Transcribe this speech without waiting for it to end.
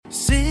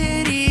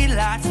city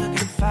lights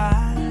looking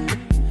fine,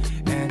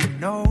 and I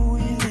know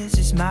this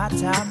is my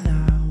time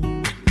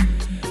now.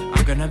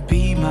 I'm gonna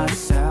be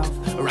myself,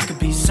 or I could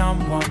be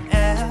someone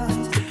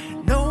else.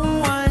 No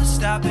one's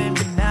stopping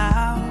me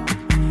now.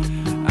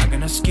 I'm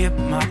gonna skip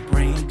my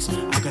breaks,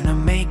 I'm gonna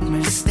make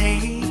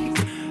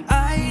mistakes.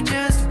 I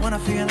just wanna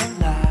feel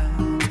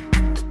alive.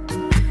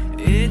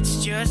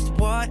 It's just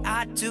what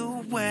I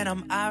do when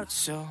I'm out,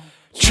 so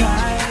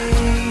try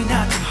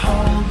not to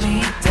hold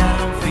me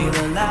down.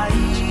 Feel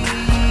alive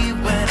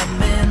when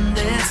I'm in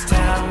this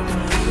town.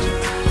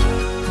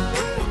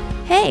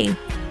 Hey,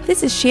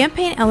 this is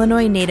Champaign,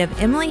 Illinois native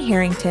Emily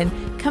Harrington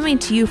coming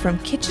to you from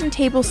Kitchen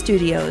Table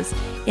Studios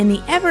in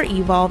the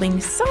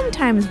ever-evolving,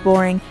 sometimes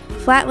boring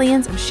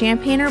flatlands of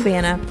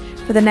Champaign-Urbana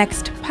for the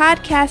next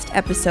podcast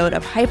episode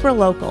of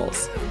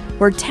Hyperlocals,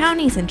 where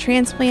townies and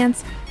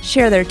transplants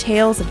share their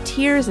tales of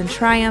tears and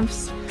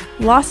triumphs,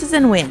 losses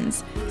and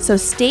wins. So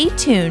stay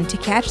tuned to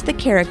catch the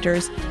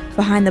characters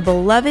behind the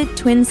beloved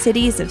Twin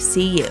Cities of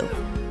CU.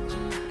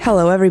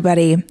 Hello,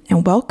 everybody,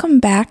 and welcome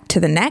back to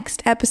the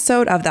next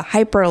episode of the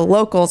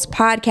Hyperlocals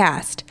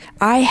podcast.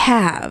 I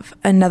have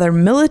another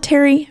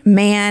military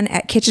man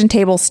at Kitchen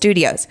Table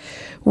Studios.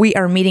 We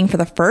are meeting for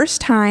the first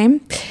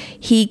time.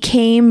 He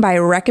came by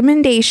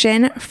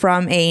recommendation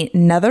from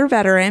another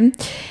veteran,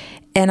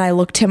 and I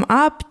looked him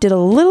up, did a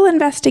little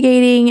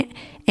investigating,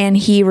 and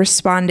he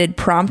responded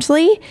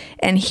promptly,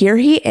 and here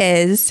he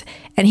is,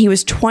 and he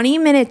was 20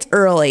 minutes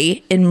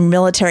early in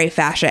military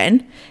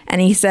fashion, and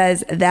he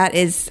says that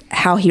is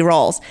how he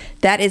rolls.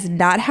 That is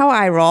not how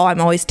I roll. I'm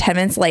always 10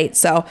 minutes late,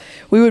 so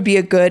we would be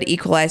a good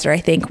equalizer, I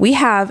think. We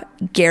have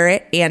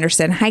Garrett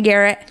Anderson. Hi,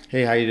 Garrett.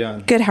 Hey, how you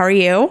doing? Good, how are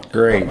you?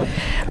 Great.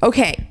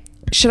 Okay,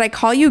 should I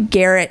call you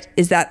Garrett?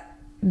 Is that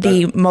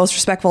the most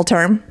respectful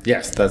term?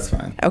 Yes, that's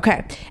fine.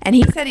 Okay. And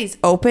he said he's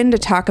open to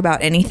talk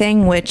about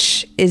anything,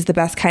 which is the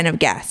best kind of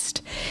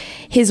guest.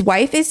 His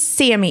wife is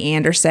Sammy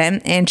Anderson,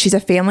 and she's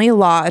a family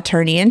law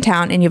attorney in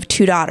town, and you have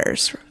two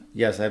daughters.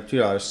 Yes, I have two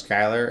daughters,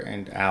 Skylar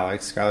and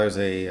Alex. Skylar's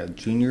a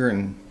junior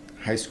in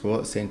high school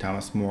at St.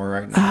 Thomas More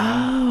right now.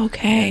 Oh,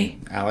 okay.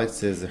 And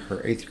Alex is her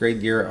 8th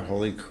grade year at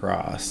Holy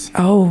Cross.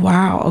 Oh,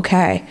 wow.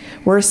 Okay.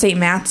 We're a St.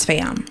 Matt's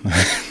fam.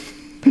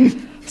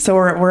 So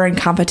we're in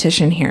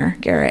competition here,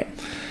 Garrett.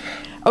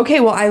 Okay,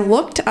 well, I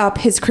looked up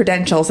his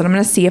credentials, and I'm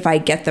going to see if I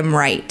get them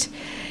right.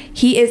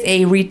 He is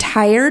a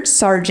retired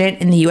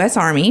sergeant in the U.S.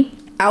 Army,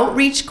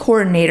 outreach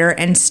coordinator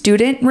and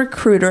student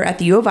recruiter at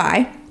the U of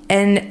I,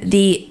 and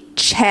the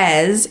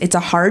CHES, it's a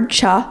hard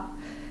ch,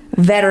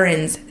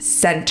 Veterans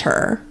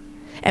Center.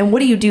 And what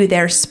do you do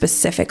there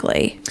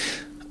specifically?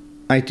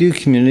 I do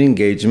community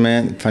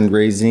engagement,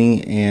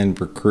 fundraising, and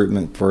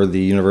recruitment for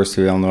the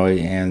University of Illinois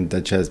and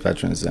the CHES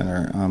Veterans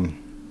Center.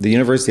 The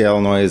University of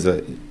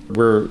Illinois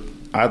we're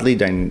oddly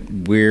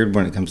weird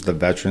when it comes to the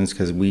veterans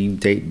because we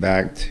date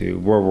back to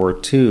World War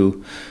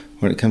II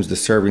when it comes to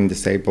serving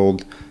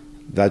disabled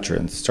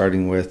veterans,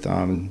 starting with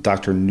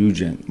Dr.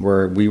 Nugent,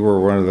 where we were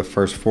one of the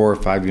first 4 or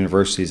 5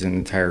 universities in the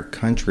entire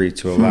country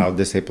to allow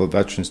disabled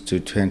veterans to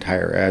attend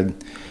higher ed.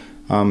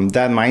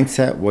 That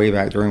mindset way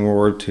back during World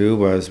War II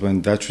was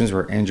when veterans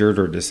were injured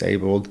or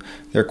disabled,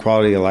 their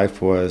quality of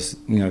life was,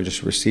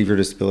 just receive your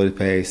disability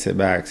pay, sit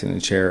back, sit in a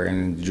chair, and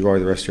enjoy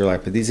the rest of your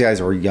life. But these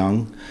guys were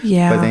young,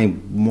 but they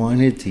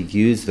wanted to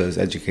use those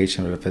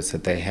education benefits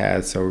that they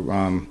had.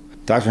 So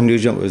Dr.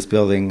 Nugent was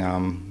building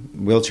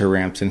wheelchair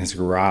ramps in his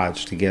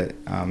garage to get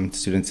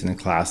students into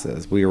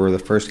classes. We were the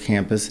first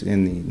campus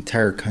in the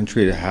entire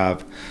country to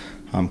have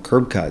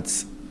curb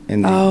cuts.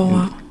 And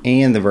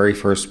the very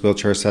first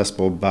wheelchair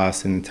accessible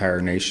bus in the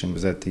entire nation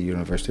was at the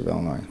University of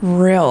Illinois.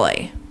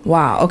 Really?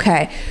 Wow.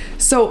 Okay.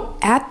 So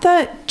at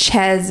the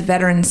CHES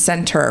Veterans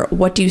Center,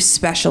 what do you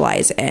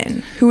specialize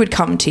in? Who would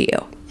come to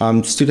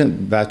you? Student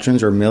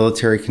veterans or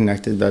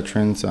military-connected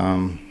veterans.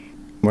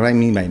 What I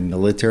mean by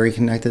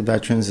military-connected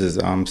veterans is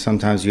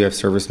sometimes you have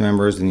service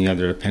members and you have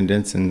their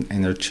dependents and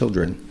their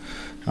children.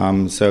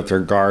 So if they're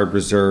Guard,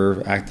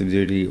 Reserve, Active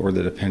Duty, or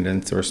the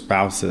dependents or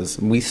spouses,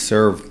 we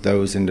serve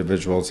those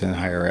individuals in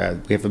higher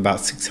ed. We have about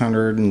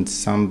 600 and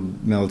some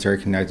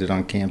military connected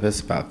on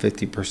campus. About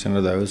 50%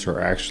 of those are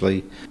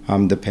actually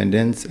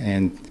dependents,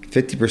 and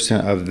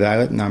 50% of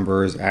that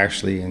number is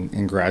actually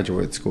in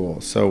graduate school.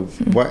 So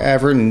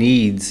whatever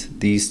needs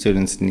these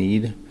students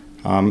need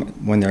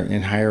when they're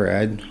in higher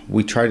ed,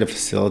 we try to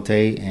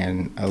facilitate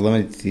and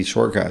eliminate these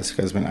shortcuts,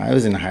 because when I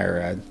was in higher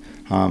ed,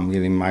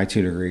 getting my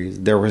 2 degrees,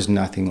 there was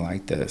nothing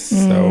like this.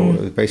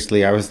 So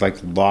basically I was like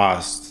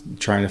lost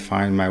trying to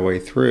find my way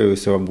through.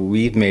 So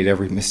we've made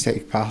every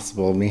mistake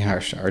possible, me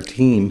and our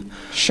team.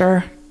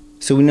 Sure.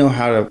 So we know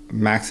how to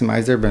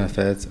maximize their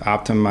benefits,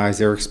 optimize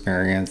their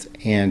experience,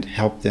 and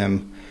help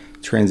them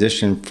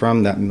transition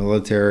from that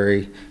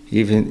military,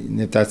 even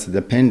if that's a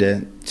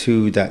dependent,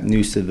 to that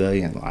new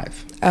civilian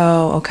life.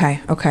 Oh,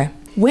 okay.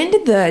 When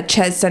did the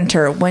CHES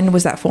Center, when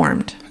was that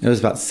formed? It was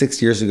about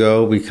 6 years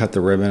ago. We cut the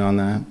ribbon on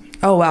that.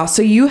 Oh, wow.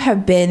 So you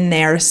have been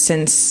there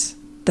since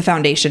the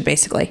foundation,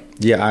 basically.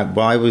 Yeah,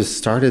 I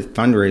started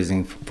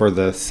fundraising for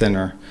the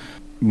center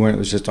when it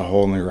was just a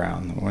hole in the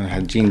ground. When I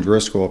had Gene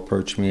Driscoll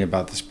approach me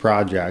about this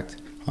project,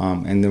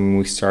 and then when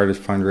we started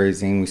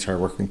fundraising, we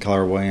started working with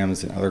Keller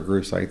Williams and other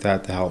groups like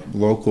that to help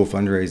local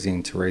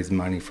fundraising to raise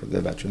money for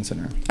the Veterans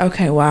Center.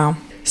 Okay, wow.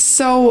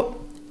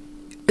 So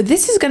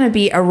this is going to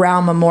be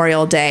around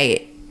Memorial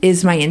Day,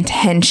 is my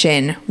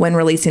intention when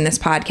releasing this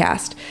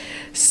podcast.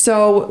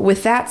 So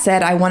with that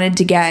said, I wanted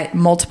to get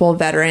multiple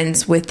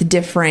veterans with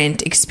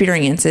different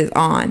experiences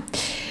on.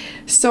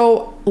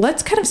 So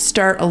let's kind of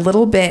start a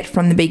little bit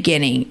from the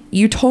beginning.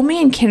 You told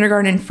me in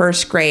kindergarten and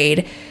first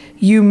grade,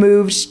 you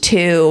moved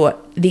to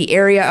the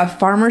area of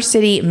Farmer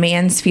City,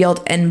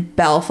 Mansfield, and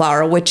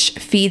Bellflower, which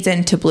feeds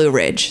into Blue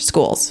Ridge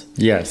schools.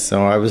 Yes,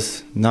 so I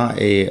was not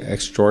a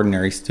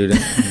extraordinary student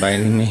by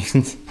any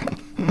means.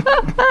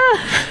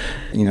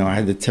 You know, I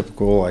had the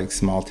typical like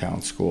small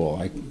town school.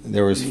 Like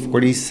there was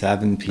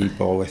 47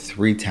 people with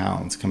 3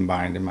 towns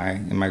combined in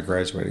my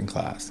graduating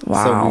class.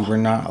 Wow. So we were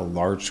not a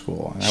large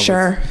school.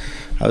 And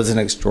I was an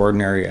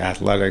extraordinary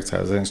athletics.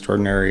 I was an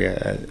extraordinary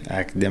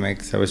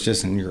academics. I was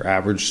just your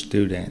average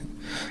student.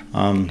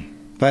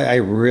 But I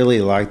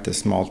really liked the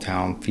small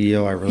town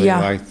feel. I really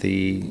liked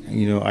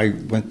I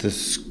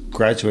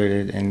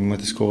graduated and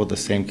went to school with the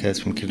same kids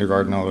from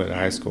kindergarten all the way to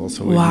high school.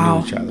 So we knew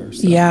each other.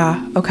 So.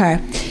 Yeah. Okay.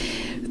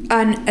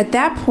 And at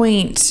that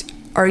point,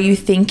 are you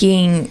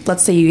thinking,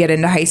 let's say you get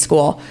into high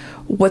school,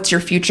 what's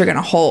your future going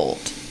to hold?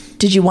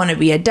 Did you want to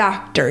be a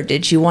doctor?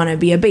 Did you want to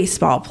be a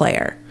baseball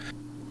player?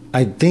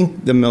 I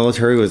think the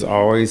military was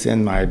always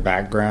in my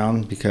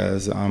background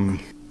because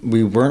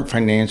we weren't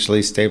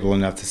financially stable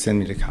enough to send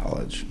me to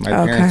college. My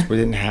parents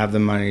didn't have the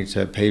money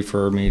to pay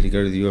for me to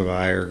go to the U of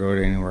I or go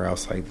to anywhere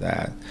else like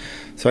that.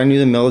 So I knew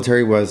the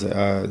military was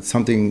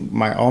something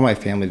all my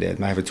family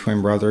did. I have a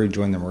twin brother who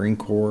joined the Marine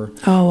Corps.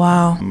 Oh,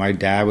 wow. My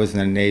dad was in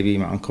the Navy.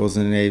 My uncle was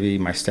in the Navy.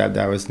 My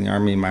stepdad was in the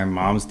Army. My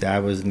mom's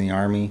dad was in the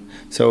Army.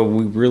 So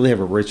we really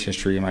have a rich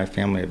history in my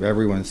family of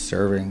everyone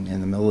serving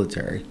in the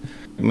military.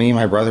 Me and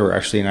my brother were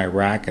actually in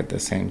Iraq at the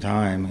same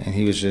time, and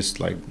he was just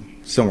like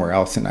somewhere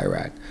else in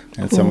Iraq.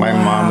 And so my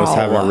mom was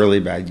having a really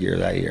bad year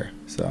that year.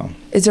 So,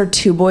 is there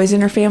 2 boys in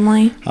your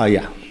family?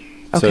 Yeah.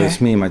 So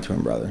it's me and my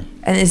twin brother.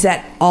 And is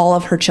that all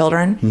of her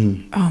children?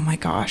 Mm-hmm. Oh my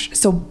gosh.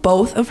 So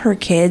both of her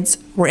kids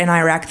were in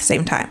Iraq at the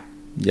same time?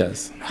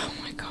 Yes. Oh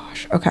my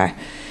gosh. Okay.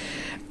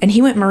 And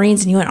he went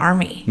Marines and you went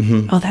Army.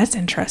 Mm-hmm. Oh, that's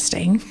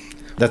interesting.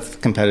 That's the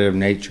competitive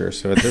nature.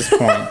 So at this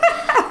point,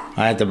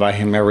 I had to buy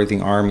him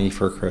everything Army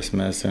for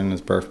Christmas and his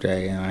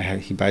birthday.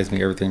 And he buys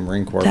me everything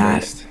Marine Corps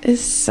based. That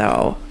is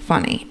so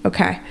funny.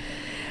 Okay.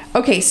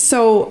 Okay.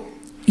 So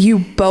you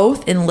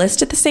both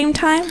enlist at the same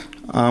time?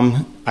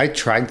 I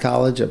tried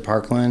college at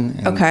Parkland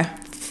and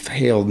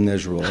failed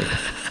miserably.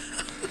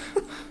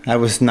 I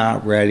was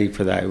not ready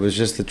for that. It was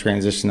just the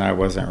transition I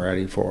wasn't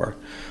ready for.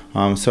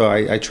 So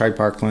I tried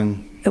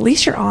Parkland. At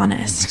least you're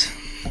honest.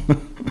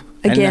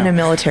 Again, a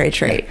military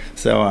trait.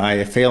 So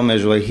I failed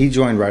miserably. He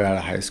joined right out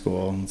of high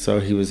school. So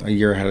he was a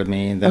year ahead of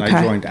me. And then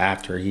I joined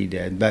after he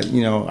did. But,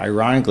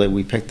 ironically,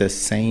 we picked the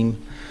same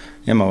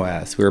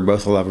MOS. We were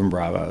both 11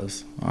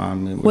 Bravos.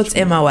 What's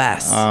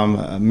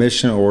MOS?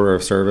 Mission Order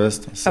of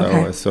Service.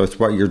 So it's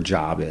what your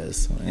job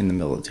is in the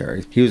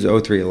military. He was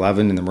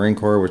 0311 in the Marine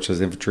Corps, which was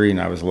infantry, and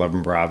I was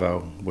 11 Bravo,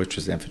 which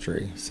was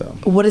infantry. So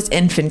what does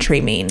infantry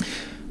mean?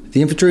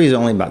 The infantry is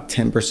only about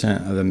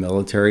 10% of the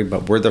military,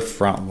 but we're the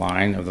front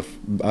line of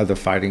the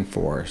fighting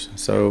force.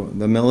 So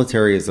the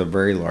military is a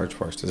very large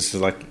force. This is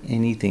like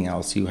anything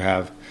else. You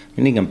have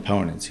many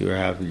components. You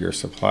have your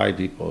supply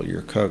people,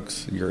 your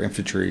cooks, your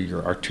infantry,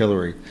 your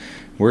artillery.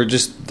 We're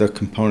just the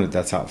component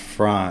that's out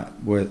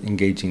front with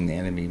engaging the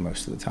enemy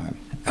most of the time.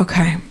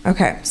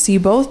 Okay. So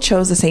you both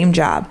chose the same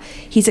job.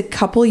 He's a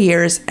couple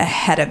years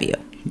ahead of you.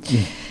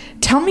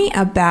 Tell me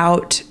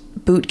about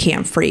boot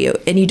camp for you.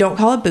 And you don't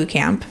call it boot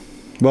camp.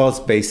 Well, it's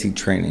basic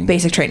training.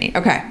 Basic training.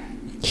 Okay.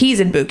 He's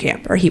in boot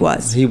camp, or he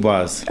was? He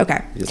was.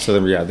 Okay. So,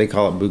 they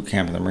call it boot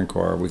camp in the Marine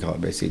Corps. We call it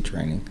basic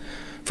training.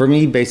 For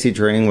me, basic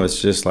training was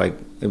just like,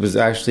 it was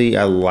actually,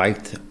 I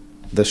liked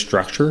the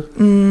structure.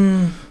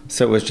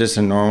 So it was just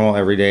a normal,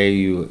 every day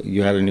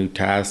you had a new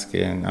task.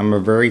 And I'm a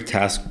very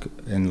task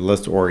and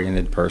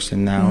list-oriented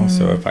person now.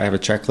 So if I have a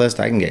checklist,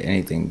 I can get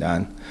anything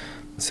done.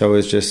 So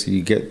it's just,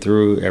 you get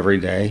through every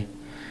day.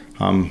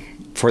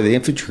 For the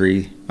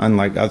infantry,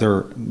 unlike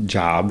other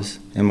jobs,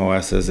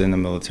 MOSs in the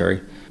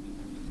military,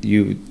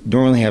 you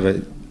normally have a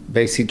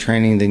basic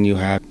training, then you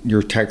have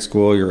your tech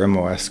school, your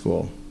MOS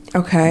school.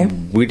 Okay.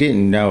 We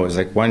didn't know. It was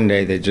like one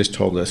day they just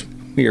told us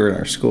we were in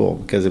our school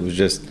because it was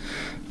just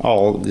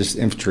all just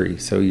infantry.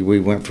 So we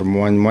went from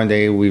one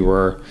day we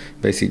were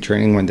basic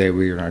training, one day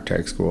we were in our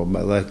tech school.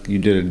 But like you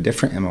did a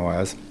different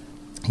MOS,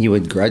 you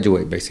would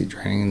graduate basic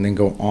training and then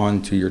go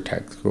on to your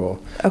tech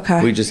school.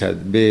 Okay. We just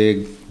had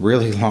big,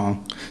 really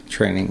long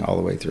training all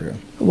the way through.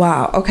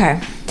 Wow.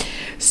 Okay.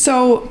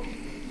 So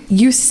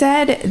you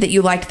said that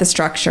you liked the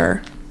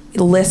structure,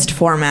 list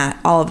format,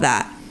 all of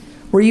that.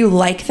 Were you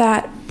like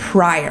that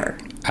prior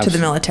to the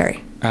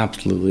military?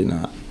 Absolutely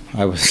not.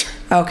 I was.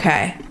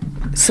 Okay.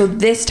 So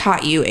this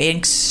taught you an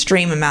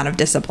extreme amount of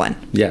discipline.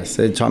 Yes,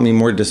 it taught me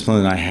more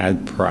discipline than I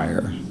had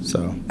prior.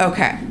 So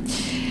okay.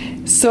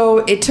 So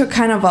it took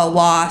kind of a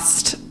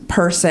lost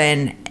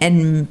person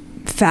and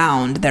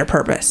found their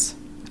purpose.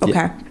 Okay.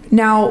 Yeah.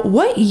 Now,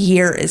 what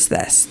year is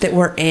this that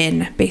we're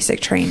in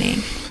basic training?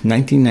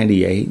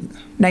 1998.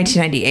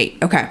 1998.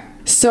 Okay.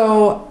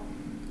 So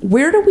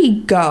where do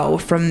we go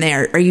from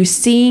there? Are you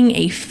seeing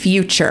a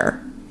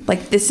future?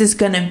 Like this is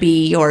going to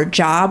be your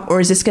job, or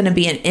is this going to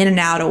be an in and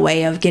out a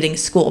way of getting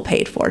school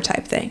paid for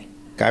type thing?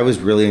 I was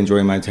really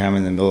enjoying my time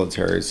in the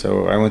military.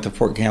 So I went to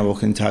Fort Campbell,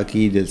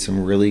 Kentucky, did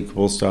some really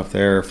cool stuff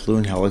there, flew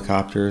in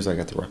helicopters. I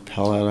got to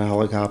rappel out of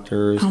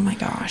helicopters. Oh my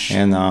gosh.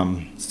 And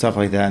stuff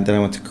like that. And then I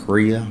went to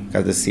Korea,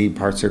 got to see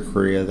parts of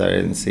Korea that I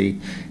didn't see.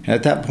 And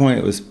at that point,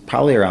 it was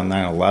probably around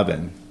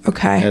 9/11.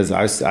 Okay. Because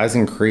I was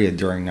in Korea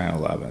during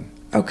 9/11.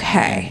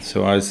 Okay.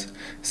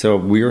 So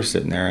we were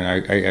sitting there,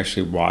 and I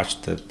actually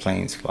watched the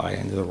planes fly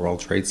into the World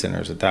Trade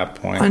Centers at that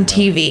point. On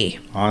TV.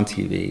 On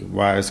TV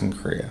while I was in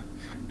Korea.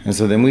 And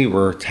so then we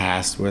were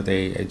tasked with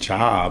a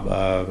job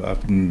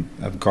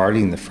of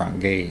guarding the front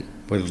gate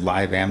with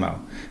live ammo.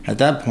 At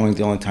that point,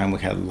 the only time we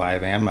had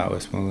live ammo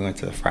was when we went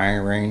to the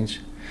firing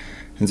range.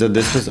 And so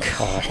this was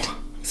all.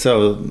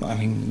 So, I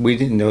mean, we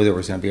didn't know there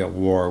was going to be a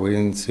war. We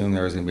didn't assume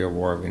there was going to be a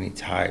war of any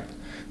type.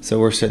 So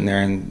we're sitting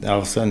there, and all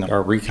of a sudden,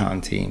 our recon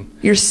team.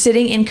 You're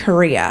sitting in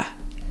Korea.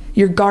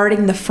 You're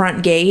guarding the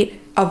front gate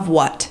of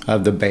what?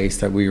 Of the base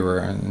that we were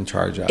in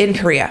charge of. In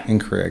Korea. In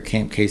Korea,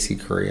 Camp Casey,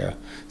 Korea.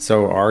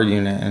 So our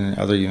unit and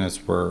other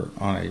units were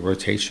on a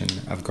rotation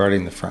of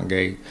guarding the front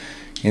gate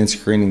and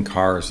screening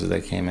cars as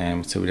they came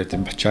in. So we'd have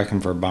to check them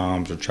for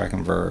bombs or check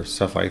them for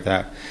stuff like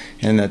that.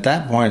 And at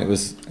that point, it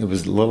was a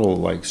little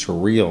like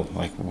surreal.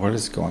 Like, what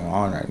is going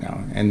on right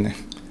now? And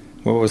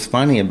what was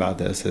funny about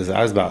this is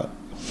I was about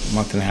a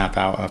month and a half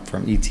out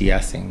from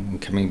ETSing and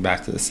coming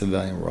back to the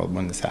civilian world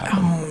when this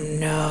happened. Oh,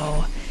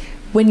 no.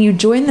 When you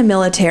joined the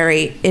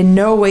military, in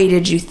no way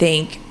did you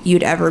think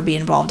you'd ever be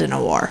involved in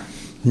a war?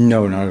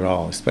 No, not at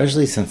all.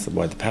 Especially since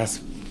the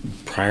past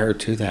prior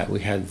to that, we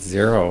had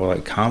zero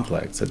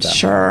conflicts at that point.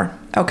 Sure.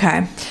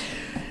 Okay.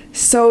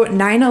 So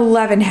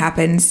 9/11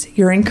 happens.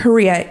 You're in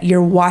Korea.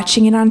 You're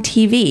watching it on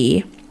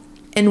TV.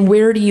 And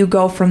where do you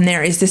go from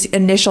there? Is this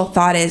initial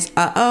thought is,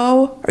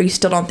 or you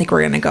still don't think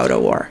we're going to go to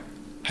war?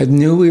 I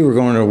knew we were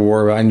going to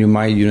war, but I knew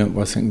my unit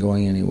wasn't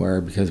going anywhere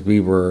because we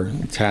were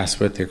tasked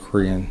with the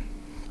Korean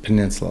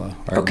Peninsula.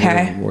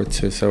 Okay. War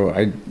II. So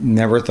I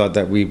never thought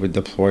that we would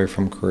deploy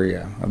from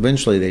Korea.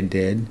 Eventually they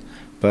did,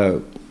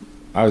 but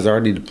I was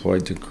already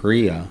deployed to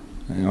Korea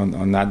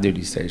on that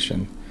duty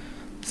station.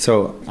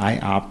 So I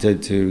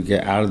opted to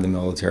get out of the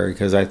military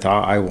because I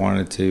thought I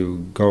wanted to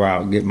go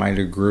out, get my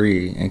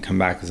degree, and come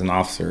back as an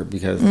officer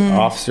because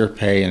officer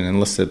pay and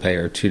enlisted pay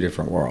are two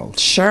different worlds.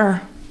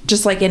 Sure.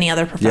 Just like any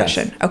other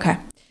profession. Yes. Okay.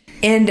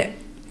 And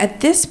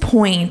at this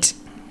point,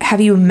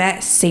 have you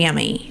met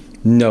Sammy?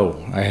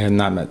 No, I had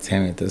not met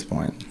Sammy at this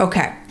point.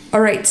 Okay.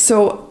 All right.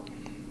 So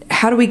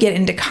how do we get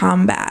into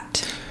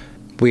combat?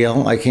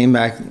 Well, I came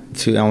back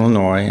to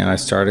Illinois and I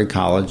started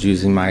college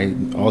using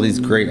all these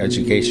great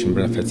education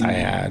benefits I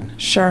had.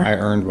 Sure. I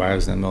earned while I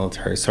was in the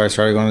military. So I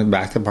started going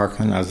back to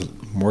Parkland. I was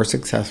more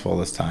successful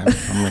this time.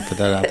 I'm going to put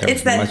that out there.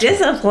 It's that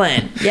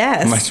discipline.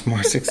 Yes. Much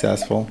more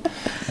successful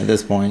at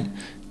this point.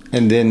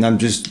 And then I'm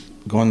just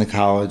going to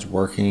college,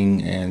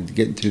 working, and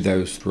getting through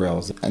those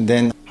thrills. And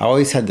then I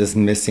always had this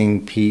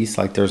missing piece.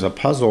 Like there's a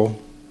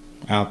puzzle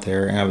out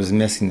there, and I was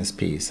missing this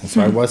piece. And so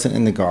I wasn't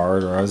in the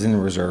Guard or I was in the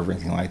Reserve or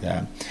anything like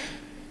that.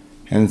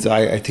 And so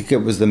I think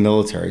it was the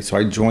military. So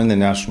I joined the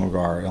National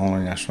Guard,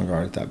 Illinois National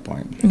Guard at that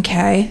point.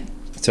 Okay.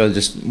 So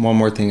just one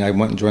more thing. I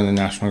went and joined the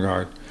National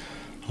Guard.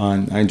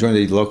 I joined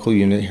a local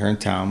unit here in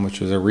town, which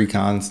was a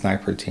recon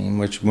sniper team,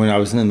 which when I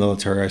was in the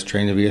military, I was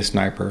trained to be a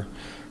sniper.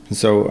 And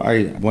so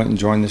I went and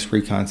joined this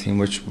recon team,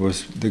 which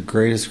was the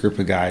greatest group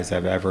of guys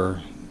I've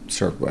ever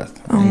served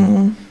with.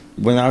 And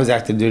when I was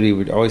active duty,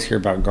 we'd always hear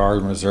about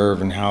Guard and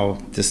Reserve and how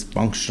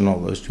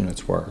dysfunctional those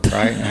units were,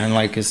 right? And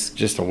it's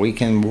just a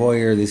weekend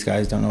warrior. These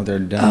guys don't know what they're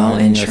doing. Oh,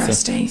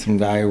 interesting. Some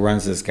guy who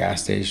runs this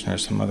gas station or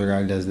some other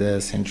guy does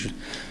this.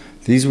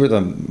 These were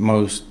the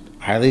most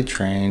highly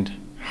trained,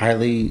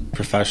 highly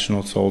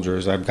professional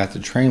soldiers I've got to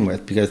train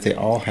with because they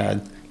all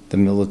had the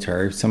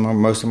military. Most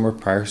of them were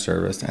prior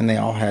service, and they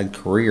all had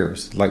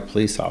careers like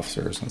police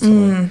officers and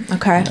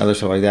stuff other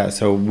stuff like that.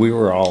 So we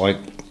were all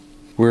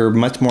we were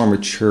much more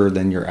mature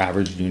than your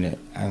average unit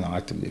on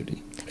active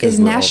duty. Is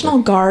National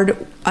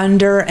Guard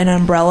under an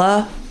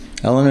umbrella?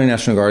 Illinois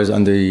National Guard is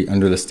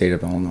under the state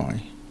of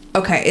Illinois.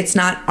 Okay, it's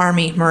not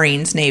Army,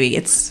 Marines, Navy.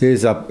 It's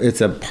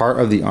a part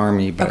of the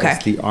Army, but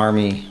it's the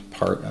Army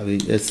part of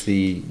it's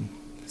the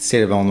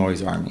state of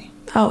Illinois' Army.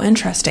 Oh,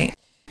 interesting.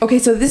 Okay,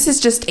 so this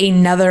is just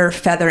another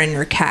feather in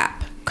your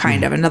cap,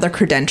 kind of, another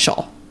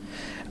credential.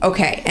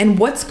 Okay, and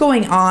what's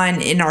going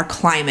on in our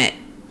climate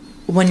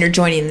when you're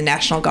joining the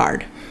National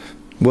Guard?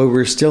 Well,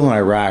 we're still in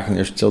Iraq, and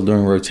they're still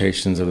doing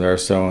rotations over there.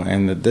 So,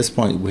 and at this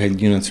point, we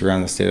had units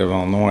around the state of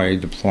Illinois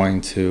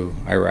deploying to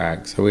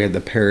Iraq. So we had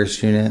the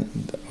Paris unit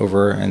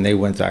over, and they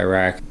went to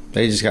Iraq.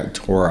 They just got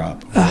tore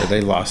up.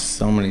 They lost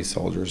so many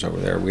soldiers over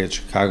there. We had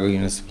Chicago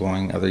units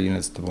deploying, other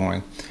units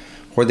deploying.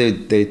 Or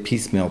they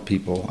piecemeal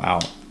people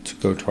out to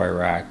go to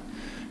Iraq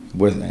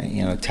with,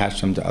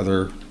 attach them to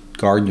other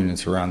Guard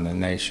units around the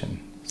nation.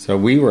 So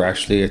we were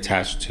actually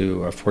attached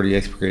to a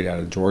 48th Brigade out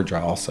of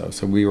Georgia also.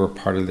 So we were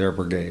part of their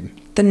brigade.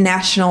 The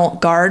National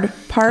Guard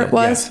part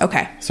was? Yes.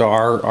 Okay. So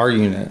our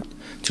unit,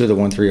 to the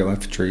 130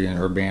 Infantry in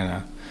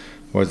Urbana,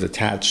 was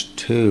attached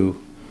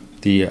to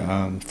the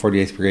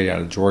 48th Brigade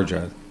out of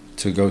Georgia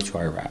to go to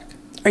Iraq.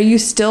 Are you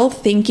still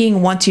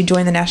thinking once you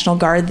join the National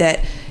Guard that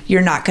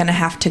you're not going to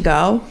have to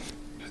go?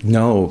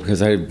 No,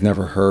 because I've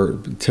never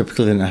heard.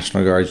 Typically, the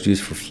National Guard is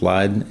used for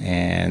flood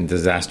and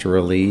disaster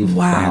relief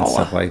and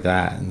stuff like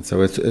that. And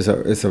so it's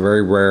a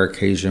very rare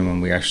occasion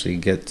when we actually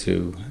get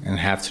to and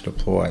have to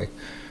deploy.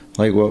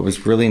 Like, what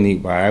was really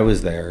neat while I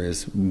was there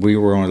is we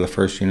were one of the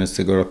first units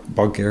to go to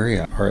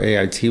Bulgaria. Our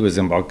AIT was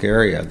in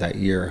Bulgaria that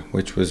year,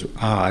 which was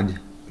odd.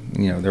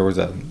 There was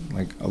a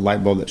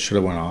light bulb that should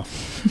have went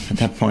off at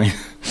that point.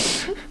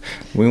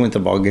 We went to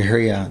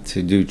Bulgaria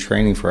to do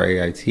training for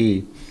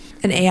AIT.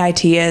 And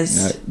AIT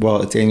is?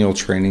 It's annual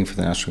training for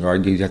the National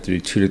Guard. You have to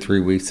do 2 to 3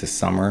 weeks this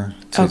summer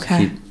to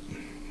keep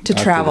to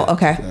travel.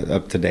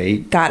 Up to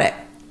date. Got it.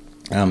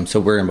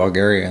 So we're in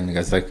Bulgaria, and the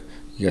guy's like,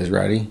 "You guys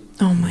ready?"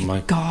 Oh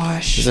my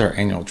gosh! This is our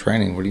annual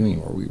training. What do you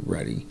mean? Are we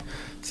ready?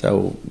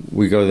 So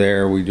we go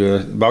there. We do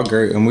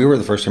Bulgaria, and we were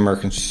the first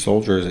American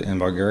soldiers in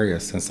Bulgaria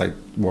since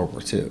World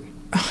War II.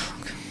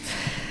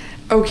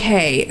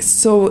 Okay,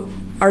 so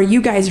are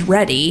you guys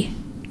ready?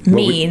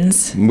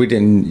 Means we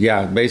didn't.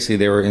 Yeah, basically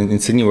they were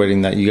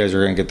insinuating that you guys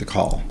are going to get the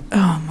call.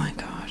 Oh my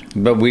god!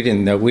 But we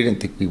didn't know. We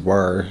didn't think we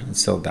were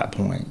until at that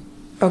point.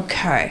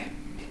 Okay,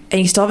 and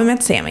you still haven't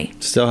met Sammy.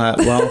 Still have.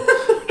 Well,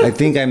 I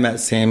think I met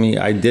Sammy.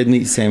 I did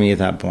meet Sammy at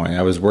that point.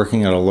 I was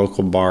working at a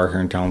local bar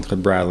here in town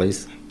called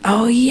Bradley's.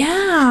 Oh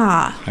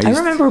yeah, I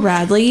remember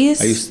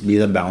Bradley's. I used to be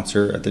the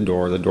bouncer at the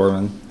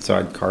doorman. So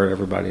I'd card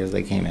everybody as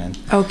they came in.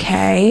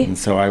 Okay. And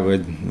so I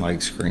would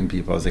screen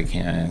people as they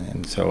came in,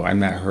 and so I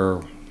met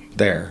her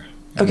there.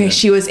 Okay,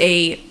 she was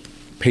a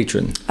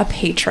patron. A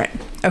patron.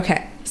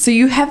 Okay. So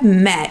you have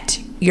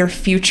met your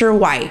future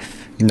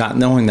wife. Not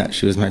knowing that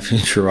she was my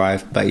future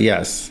wife, but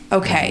yes.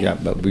 Okay. Yeah,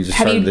 but we just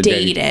have started you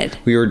dated? Dating.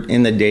 We were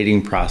in the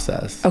dating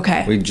process.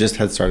 Okay. We just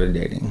had started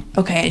dating.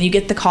 Okay, and you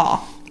get the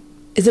call.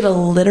 Is it a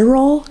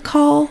literal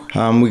call?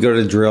 We go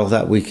to drill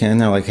that weekend.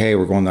 They're like, "Hey,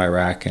 we're going to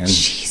Iraq, and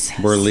Jesus.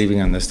 We're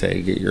leaving on this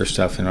day. Get your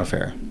stuff in a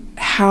fair."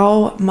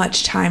 How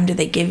much time did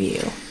they give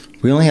you?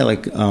 We only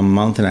had a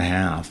month and a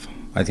half,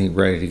 I think,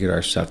 ready to get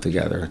our stuff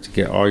together, to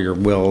get all your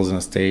wills and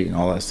estate and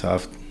all that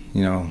stuff,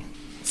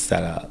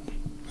 set up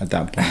at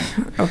that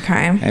point.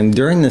 Okay. And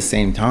during the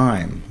same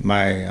time,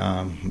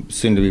 my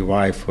soon-to-be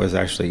wife was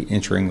actually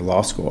entering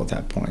law school at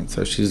that point.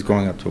 So she's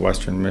going up to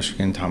Western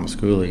Michigan, Thomas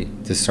Cooley,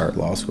 to start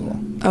law school.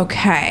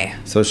 Okay.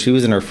 So she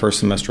was in her first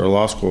semester of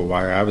law school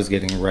while I was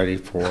getting ready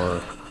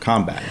for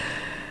combat.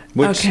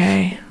 Which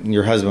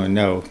your husband would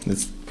know,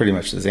 it's pretty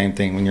much the same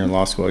thing. When you're in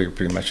law school, you're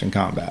pretty much in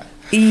combat.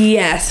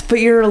 Yes, but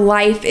your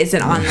life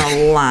isn't on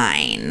the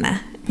line.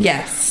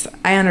 Yes,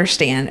 I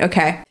understand.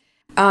 Okay.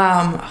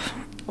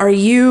 Are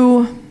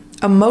you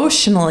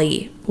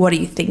emotionally, what are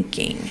you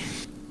thinking?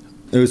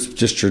 It was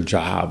just your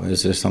job. It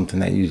was just something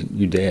that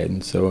you did.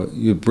 And so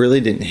you really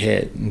didn't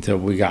hit until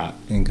we got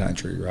in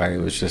country, right?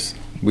 It was just,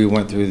 we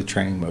went through the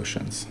training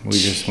motions. We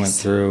just went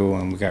through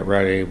and we got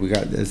ready. We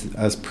got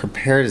as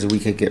prepared as we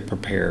could get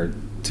prepared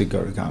to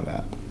go to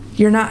combat.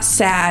 You're not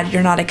sad.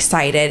 You're not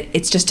excited.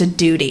 It's just a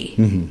duty.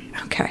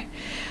 Mm-hmm. Okay.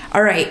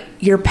 All right.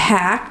 You're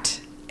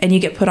packed and you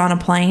get put on a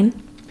plane.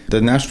 The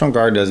National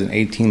Guard does an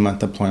 18-month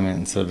deployment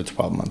instead of a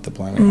 12-month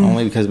deployment,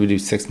 only because we do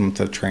 6 months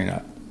of train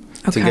up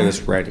to get us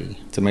ready,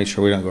 to make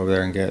sure we don't go over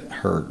there and get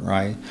hurt,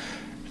 right?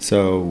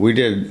 So we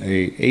did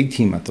a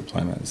 18-month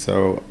deployment.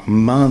 So a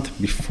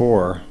month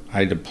before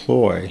I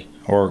deploy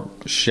or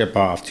ship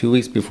off, 2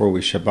 weeks before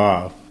we ship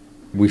off,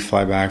 we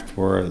fly back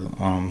for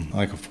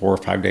a 4 or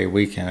 5 day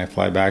weekend. I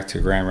fly back to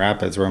Grand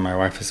Rapids where my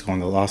wife is going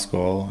to law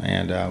school.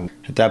 And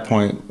at that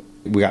point,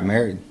 we got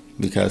married.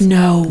 Because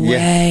no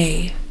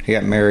way. We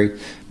got married.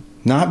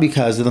 Not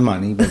because of the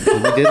money, but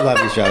we did love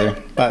each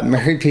other. But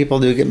married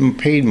people do get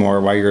paid more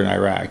while you're in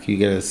Iraq. You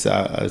get a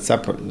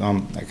separate,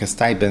 a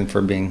stipend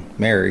for being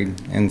married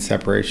and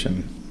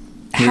separation.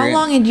 How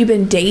long had you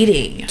been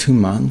dating? 2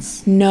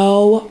 months.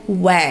 No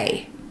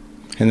way.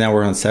 And now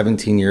we're on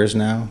 17 years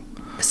now.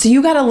 So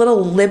you got a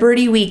little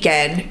Liberty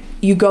weekend.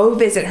 You go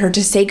visit her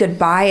to say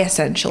goodbye,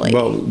 essentially.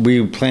 Well,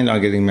 we planned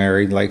on getting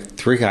married.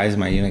 3 guys in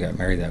my unit got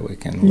married that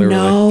weekend.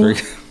 No 3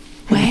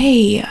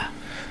 way.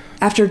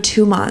 After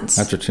 2 months.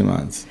 After 2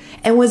 months.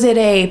 And was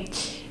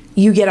it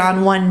you get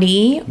on one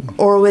knee,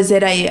 or was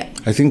it a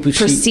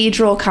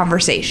procedural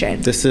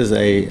conversation? This is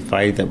a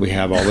fight that we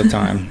have all the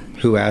time.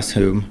 Who asked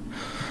whom?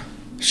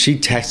 She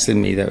texted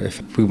me that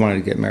if we wanted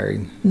to get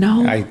married.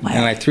 No way.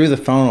 And I threw the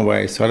phone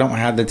away, so I don't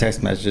have the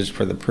text message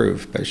for the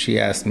proof. But she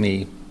asked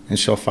me, and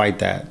she'll fight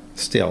that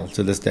still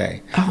to this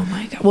day. Oh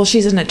my God. Well,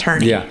 she's an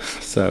attorney. Yeah,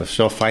 so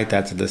she'll fight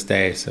that to this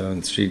day. So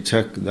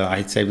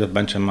I saved a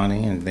bunch of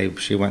money, and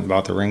she went and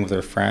bought the ring with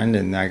her friend,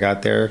 and I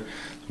got there.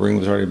 The ring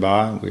was already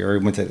bought. We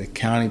already went to the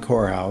county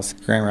courthouse,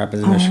 Grand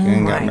Rapids, Michigan,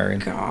 and got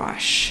married. Oh my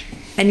gosh.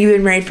 And you've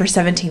been married for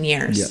 17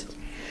 years. Yeah.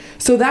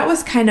 So that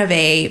was kind of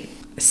a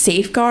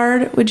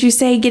safeguard, would you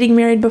say, getting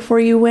married before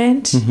you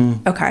went?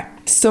 Mm-hmm. Okay.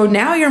 So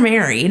now you're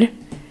married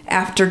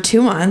after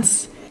 2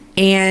 months,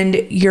 and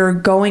you're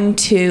going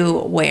to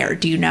where?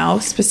 Do you know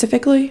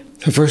specifically?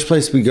 The first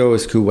place we go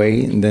is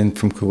Kuwait, and then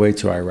from Kuwait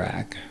to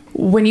Iraq.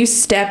 When you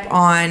step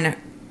on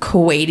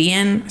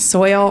Kuwaitian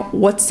soil,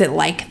 what's it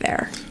like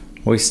there?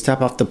 We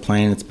step off the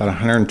plane, it's about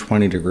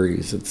 120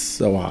 degrees. It's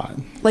so hot.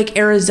 Like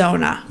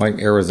Arizona. Like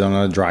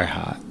Arizona, dry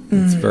hot.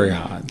 It's very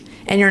hot.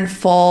 And you're in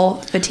full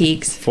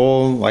fatigues.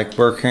 Full, like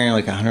we're carrying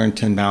like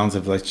 110 pounds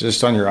of like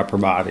just on your upper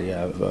body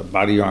of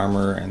body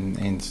armor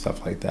and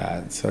stuff like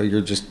that. So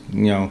you're just,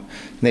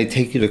 they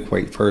take you to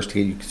Kuwait first to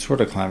get you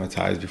sort of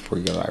acclimatized before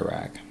you go to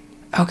Iraq.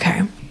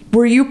 Okay.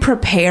 Were you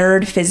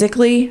prepared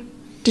physically?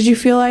 Did you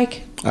feel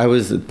like? I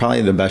was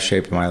probably the best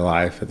shape of my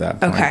life at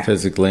that point. Okay.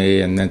 Physically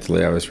and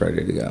mentally, I was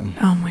ready to go.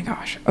 Oh my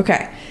gosh.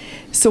 Okay.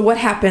 So what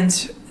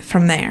happens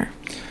from there?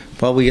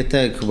 Well, we get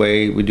to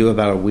Kuwait. We do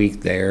about a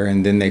week there,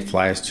 and then they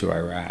fly us to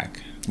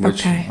Iraq. Which,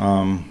 okay.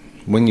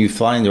 When you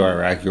fly into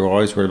Iraq, you're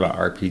always worried about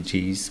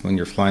RPGs when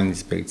you're flying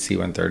these big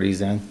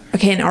C-130s in.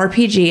 Okay, an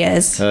RPG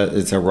is?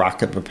 It's a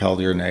rocket-propelled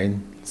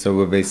grenade. So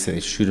we basically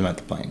shoot them at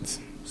the planes,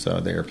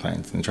 the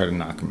airplanes, and try to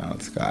knock them out of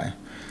the sky.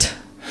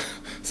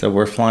 So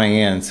we're flying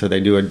in, so they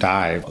do a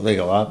dive. They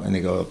go up, and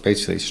they go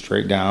basically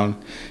straight down,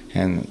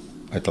 and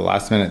at the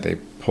last minute, they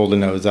pull the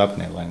nose up,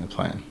 and they land the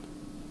plane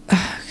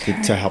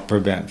to help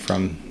prevent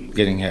from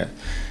getting hit.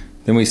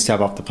 Then we step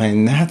off the plane,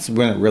 and that's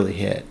when it really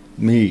hit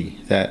me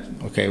that,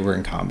 okay, we're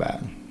in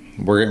combat.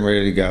 We're getting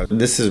ready to go.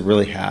 This is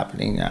really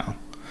happening now.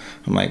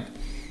 I'm like,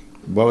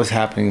 what was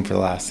happening for the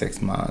last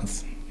 6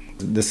 months?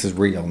 This is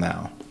real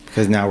now,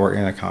 because now we're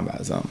in a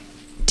combat zone.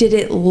 Did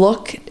it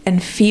look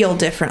and feel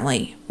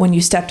differently when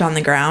you stepped on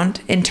the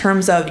ground in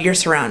terms of your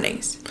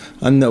surroundings?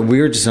 No, we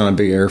were just on a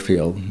big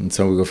airfield, and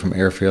so we go from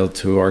airfield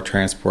to our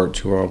transport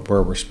to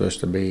where we're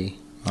supposed to be.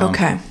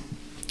 Okay.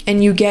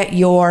 And you get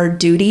your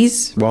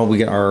duties? Well, we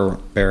get our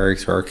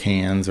barracks or our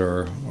cans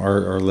or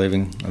our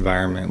living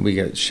environment. We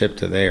get shipped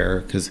to there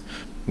because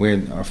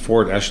our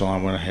forward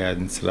echelon went ahead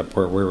and set up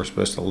where we were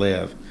supposed to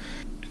live.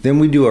 Then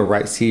we do a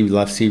right seat,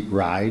 left seat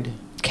ride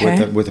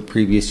with a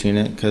previous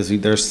unit because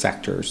there's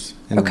sectors.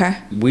 And okay.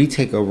 We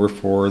take over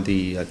for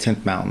the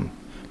 10th Mountain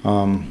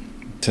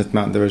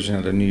Division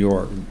out of New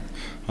York.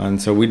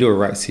 And so we do a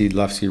right seat,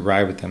 left seat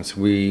ride with them.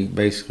 So we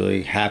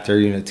basically, half their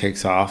unit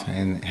takes off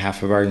and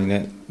half of our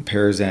unit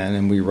pairs in,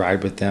 and we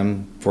ride with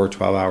them for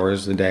 12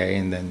 hours a day.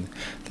 And then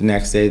the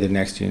next day, the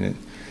next unit.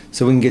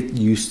 So we can get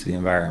used to the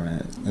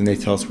environment. And they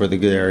tell us where the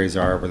good areas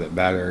are, where the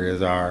bad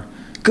areas are.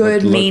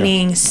 Good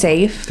meaning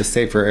safe? The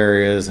safer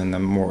areas and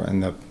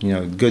the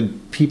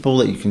good people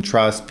that you can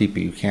trust,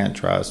 people you can't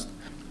trust.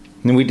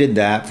 And we did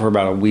that for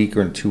about a week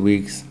or 2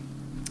 weeks.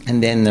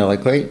 And then they're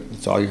like, wait,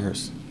 it's all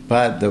yours.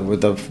 But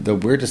the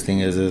weirdest thing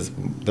is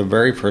the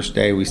very first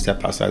day we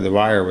step outside the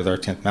wire with our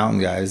 10th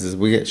Mountain guys is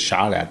we get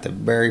shot at the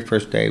very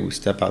first day we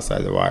step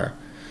outside the wire.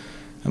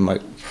 I'm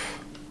like,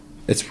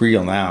 it's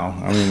real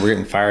now. I mean, we're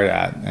getting fired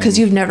at. Because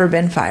you've never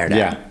been fired at.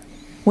 Yeah.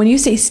 When you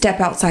say step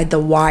outside the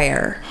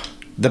wire.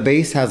 The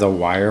base has a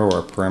wire or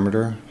a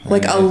perimeter.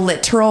 Like a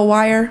literal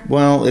wire?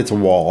 Well, it's a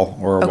wall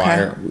or a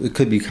wire. It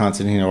could be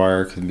concertina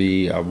wire. It could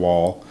be a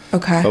wall.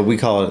 Okay. But we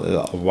call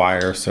it a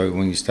wire. So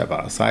when you step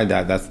outside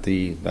that,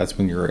 that's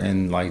when you're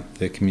in like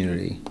the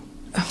community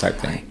type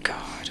thing. Oh my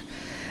God.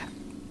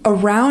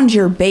 Around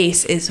your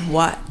base is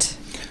what?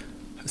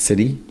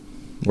 City.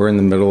 We're in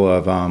the middle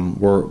of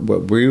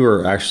we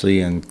were actually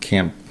in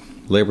Camp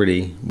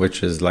Liberty,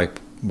 which is like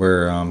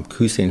where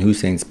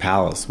Hussein's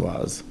palace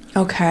was.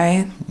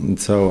 Okay. And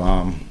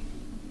so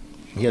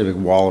he had a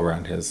big wall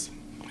around his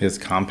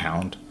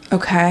compound.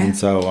 Okay. And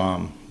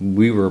so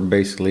we were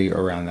basically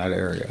around that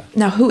area.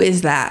 Now, who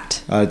is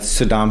that? It's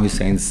Saddam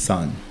Hussein's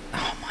son.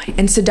 Oh my!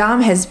 And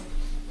Saddam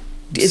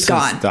is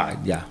gone. Died.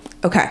 Yeah.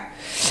 Okay.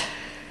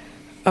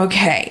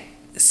 Okay.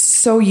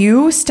 So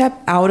you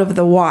step out of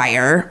the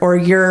wire or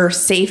your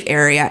safe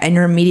area, and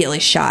you're immediately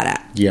shot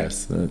at.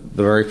 Yes, the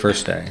very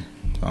first day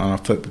on a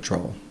foot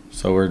patrol.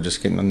 So we're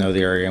just getting to know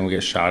the area, and we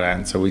get shot at,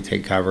 and so we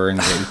take cover and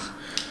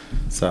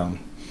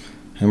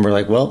and we're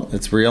like, well,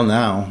 it's real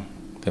now.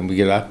 Then we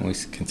get up and we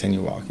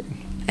continue walking.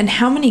 And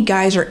how many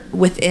guys are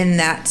within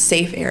that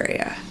safe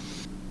area?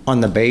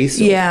 On the base?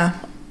 Yeah.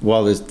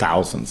 Well, there's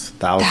thousands.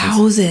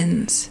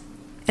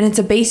 And it's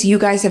a base you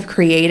guys have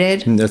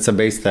created? And it's a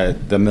base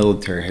that the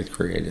military had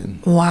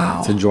created. Wow.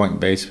 It's a joint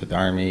base with the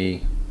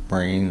Army,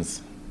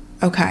 Marines,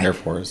 Air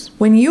Force.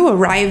 When you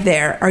arrive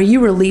there, are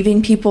you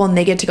relieving people and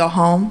they get to go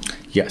home?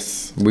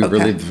 Yes. We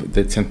relieve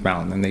the 10th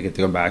Mountain and they get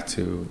to go back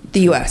to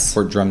the U.S.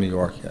 Fort Drum, New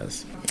York,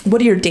 yes. What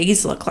do your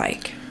days look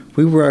like?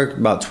 We work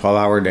about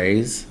 12-hour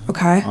days.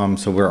 Okay.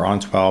 So we're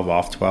on 12,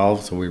 off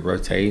 12, so we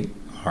rotate.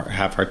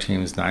 half our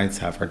team's nights,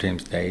 half our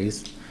team's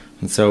days.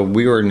 And so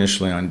we were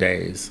initially on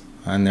days,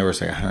 and there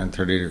was like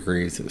 130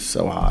 degrees. It was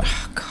so hot.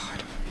 Oh,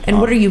 God. And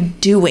what are you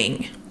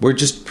doing? We're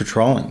just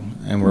patrolling,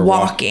 and we're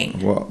walking.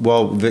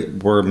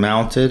 We're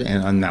mounted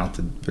and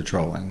unmounted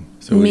patrolling.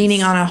 So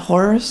meaning on a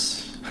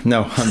horse?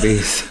 No,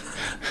 Humvees.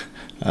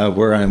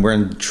 We're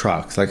in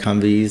trucks, like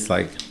Humvees,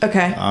 like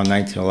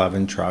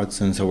 1911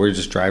 trucks, and so we're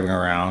just driving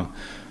around,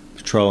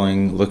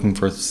 patrolling, looking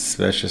for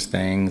suspicious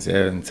things,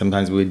 and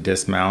sometimes we'd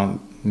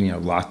dismount,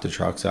 lock the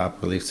trucks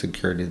up, relieve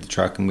security of the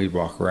truck, and we'd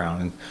walk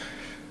around. And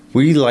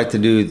we like to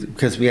do,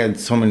 because we had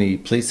so many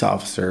police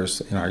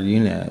officers in our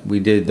unit, we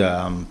did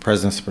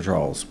presence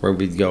patrols where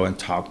we'd go and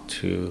talk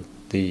to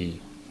the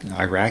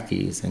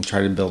Iraqis and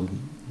try to build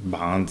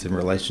bonds and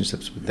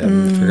relationships with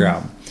them and figure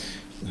out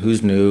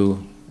who's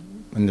new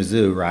in the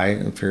zoo, right?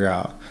 And figure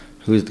out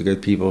who's the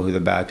good people, who the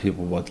bad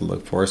people, what to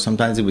look for.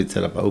 Sometimes we'd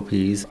set up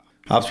OPs,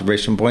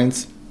 observation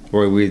points,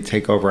 where we'd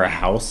take over a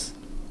house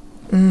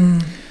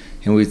and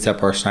we'd set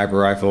up our sniper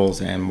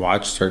rifles and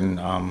watch certain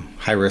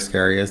high-risk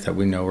areas that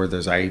we know where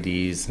there's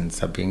IEDs and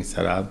stuff being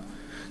set up.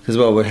 Because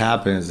what would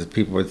happen is that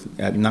people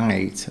at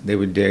night, they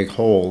would dig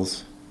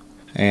holes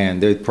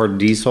and they would pour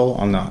diesel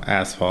on the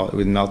asphalt. It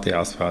would melt the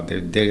asphalt. They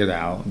would dig it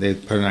out.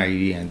 They'd put an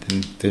IED in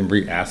and then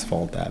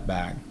re-asphalt that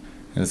back.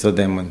 And so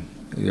then when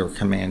they were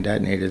command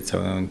detonated,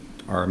 so when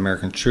our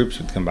American troops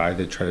would come by,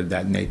 they'd try to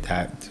detonate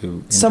that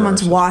to...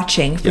 Someone's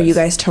watching for you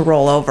guys to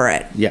roll over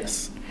it.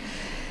 Yes.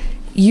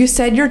 You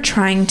said you're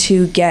trying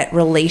to get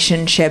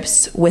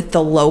relationships with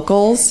the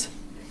locals.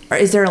 Or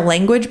is there a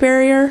language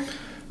barrier?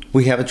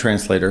 We have a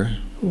translator.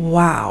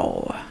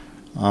 Wow.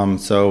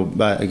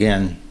 But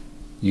again,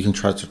 you can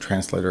trust a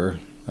translator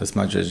as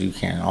much as you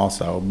can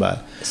also,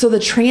 but... So the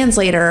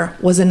translator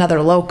was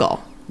another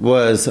local?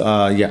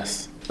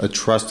 Yes, a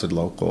trusted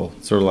local.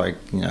 Sort of like,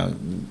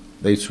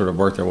 they sort of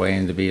worked their way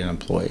in to be an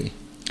employee.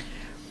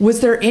 Was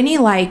there any,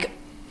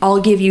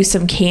 I'll give you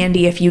some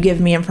candy if you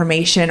give me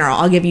information, or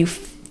I'll give you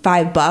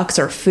 $5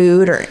 or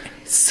food, or...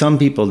 Some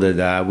people did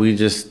that. We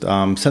just,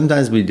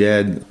 sometimes we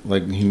did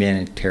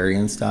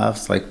humanitarian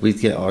stuff. We'd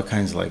get all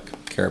kinds of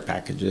care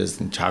packages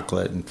and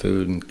chocolate and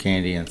food and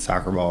candy and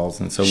soccer balls.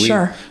 And so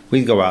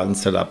we'd go out and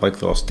set up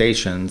little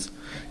stations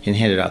and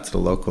hand it out to the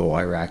local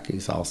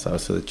Iraqis also.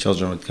 So the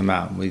children would come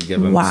out and we'd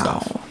give them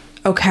stuff.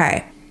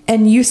 Okay.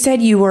 And you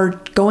said you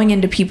were going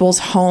into people's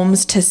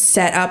homes to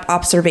set up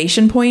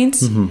observation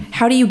points. Mm-hmm.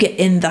 How do you get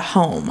in the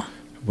home?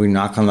 We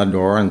knock on the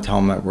door and tell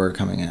them that we're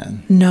coming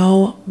in.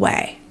 No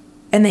way.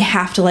 And they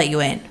have to let you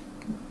in?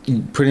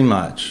 Pretty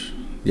much,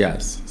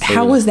 yes. So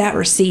how was that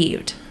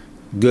received?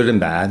 Good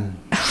and bad,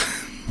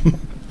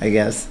 I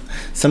guess.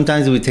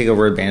 Sometimes we take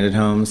over abandoned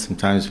homes.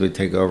 Sometimes we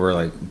take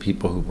over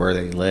people where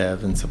they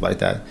live and stuff like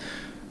that.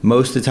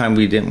 Most of the time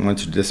we didn't want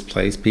to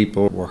displace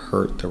people or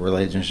hurt the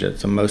relationship.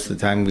 So most of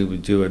the time we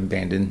would do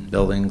abandoned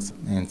buildings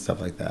and stuff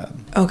like that.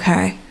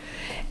 Okay.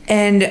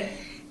 And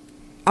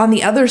on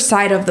the other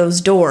side of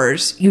those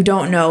doors, you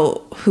don't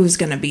know who's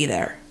going to be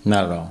there?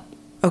 Not at all.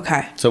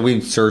 Okay. So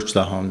we search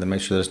the home to make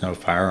sure there's no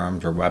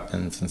firearms or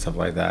weapons and stuff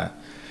like that.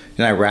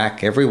 In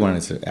Iraq, everyone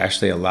is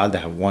actually allowed to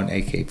have one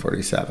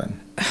AK-47.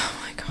 Oh,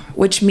 my God.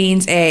 Which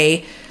means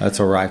That's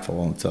a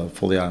rifle. It's a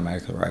fully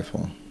automatic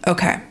rifle.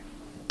 Okay.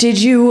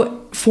 Did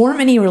you form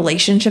any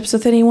relationships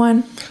with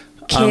anyone?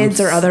 Kids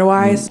or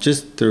otherwise?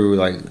 Just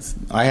through,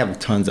 I have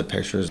tons of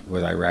pictures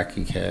with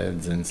Iraqi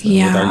kids and stuff,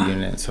 with our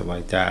unit and stuff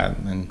like that.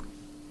 And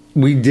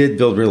we did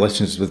build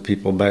relationships with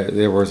people, but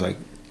there was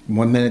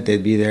 1 minute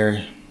they'd be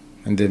there,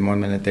 and then 1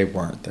 minute they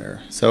weren't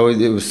there.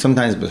 So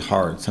sometimes it was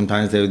hard.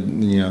 Sometimes they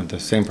would, the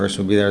same person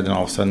would be there, then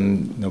all of a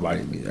sudden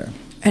nobody would be there.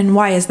 And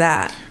why is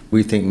that?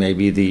 We think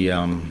maybe the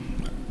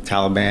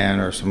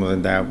Taliban or something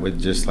like that would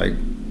just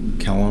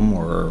kill them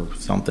or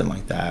something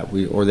like that.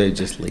 Or they'd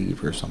just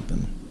leave or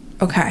something.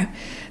 Okay.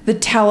 The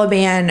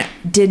Taliban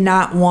did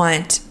not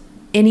want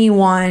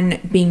anyone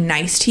being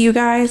nice to you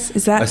guys?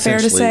 Is that fair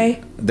to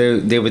say?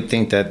 They would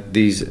think that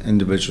these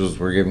individuals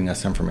were giving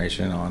us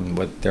information on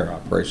what their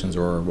operations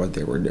were or what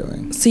they were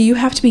doing. So you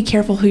have to be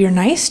careful who you're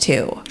nice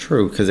to.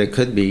 True, because it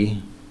could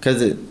be.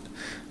 Because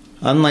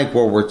unlike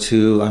World War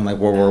II, unlike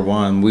World War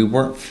I, we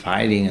weren't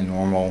fighting a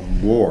normal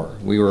war.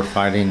 We were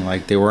fighting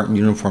they weren't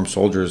uniformed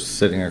soldiers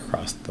sitting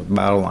across the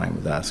battle line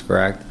with us,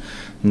 correct?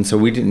 And so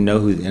we didn't know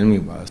who the enemy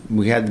was.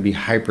 We had to be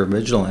hyper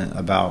vigilant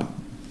about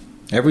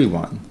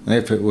everyone.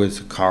 If it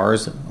was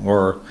cars,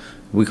 or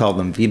we call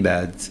them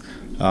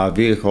VBEDs,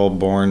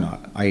 vehicle-borne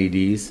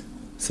IEDs.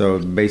 So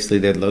basically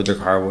they'd load their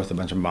car with a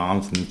bunch of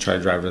bombs and try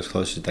to drive it as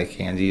close as they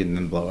can to you and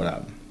then blow it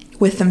up.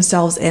 With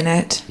themselves in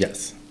it?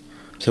 Yes.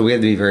 So we had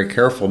to be very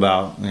careful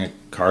about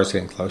cars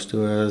getting close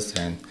to us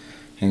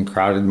and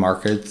crowded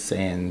markets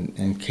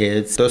and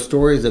kids. Those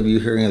stories of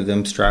you hearing of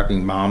them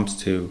strapping bombs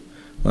to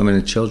women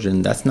and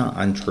children, that's not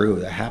untrue.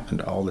 That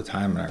happened all the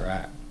time in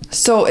Iraq.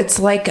 So it's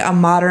like a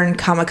modern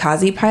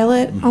kamikaze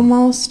pilot,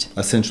 almost?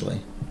 Essentially.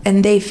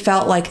 And they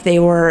felt like they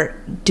were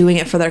doing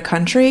it for their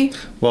country?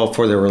 Well,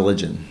 for their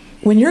religion.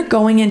 When you're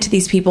going into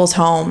these people's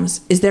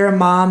homes, is there a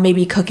mom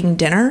maybe cooking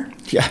dinner?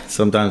 Yeah,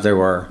 sometimes they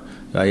were.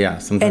 Yeah,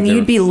 sometimes. And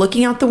you'd be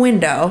looking out the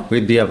window.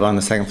 We'd be up on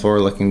the second floor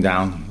looking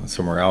down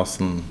somewhere else.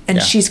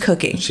 And she's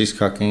cooking. She's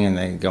cooking, and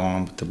they go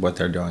on with what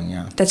they're doing,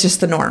 yeah. That's just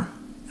the norm.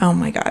 Oh,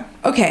 my God.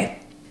 Okay.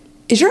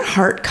 Is your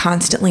heart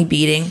constantly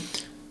beating?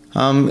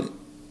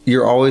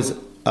 You're always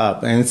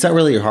up. And it's not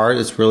really your heart.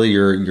 It's really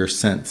your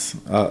sense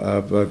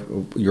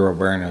of your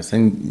awareness.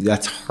 And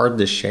that's hard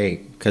to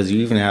shake because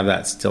you even have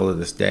that still to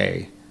this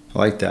day. I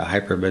like the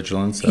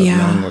hypervigilance of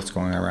knowing what's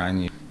going on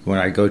around you. When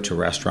I go to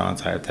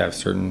restaurants, I have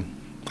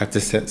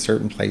to sit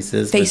certain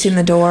places. Facing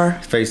the door.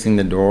 Facing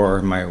the door.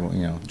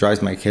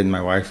 Drives my kid and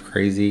my wife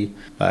crazy.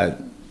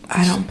 But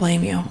I don't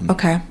blame you.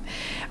 Okay.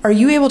 Are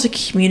you able to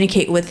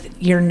communicate with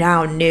your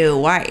now new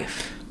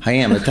wife? I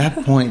am. At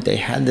that point, they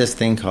had this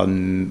thing called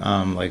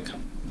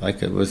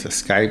like it was a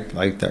Skype,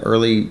 like the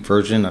early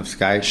version of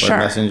Skype or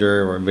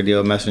Messenger or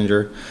video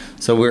messenger.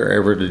 So we were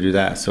able to do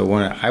that. So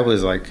when I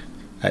was like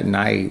at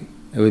night,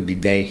 it would be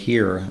day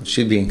here.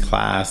 She'd be in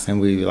class,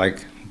 and we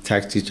like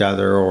text each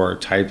other or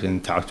type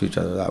and talk to each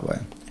other that way.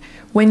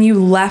 When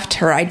you left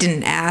her, I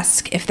didn't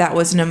ask if that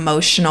was an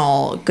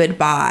emotional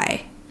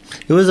goodbye.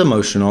 It was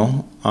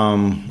emotional,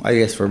 I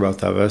guess, for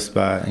both of us.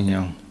 But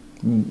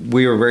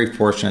we were very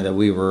fortunate that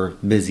we were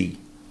busy.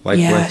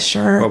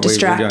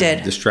 Distracted,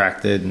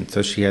 and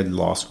so she had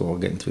law school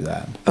getting through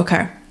that.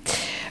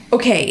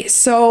 Okay,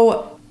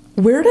 so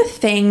where do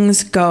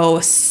things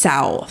go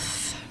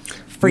south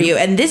for you?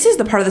 And this is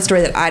the part of the story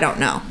that I don't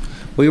know.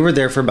 We were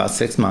there for about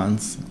 6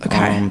 months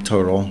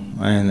total,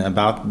 and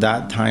about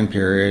that time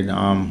period.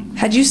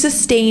 Had you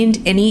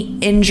sustained any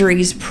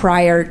injuries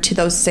prior to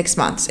those 6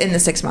 months, in the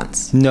 6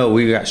 months? No,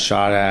 we got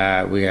shot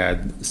at, we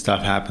had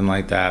stuff happen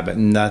like that, but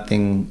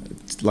nothing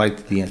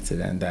like the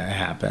incident that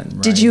happened.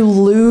 Right? Did you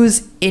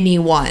lose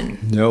anyone?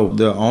 No,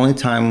 the only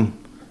time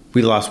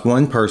we lost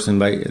one person,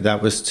 but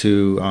that was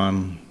to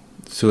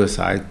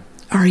suicide.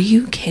 Are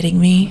you kidding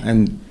me?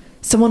 And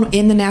someone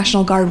in the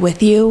National Guard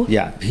with you?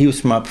 Yeah, he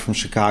was from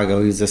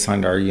Chicago. He's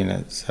assigned to our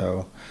unit,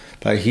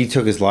 but he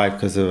took his life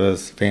because of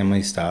his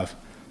family stuff.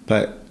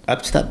 But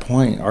up to that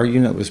point, our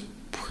unit was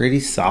pretty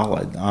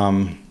solid.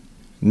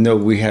 No,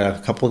 we had a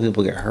couple of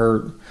people get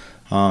hurt.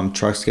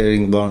 Trucks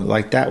getting blown.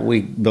 Like that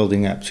week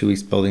building up, 2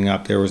 weeks building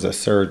up, there was a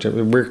surge.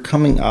 We're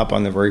coming up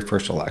on the very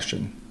first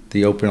election,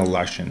 the open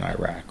election in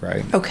Iraq,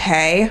 right?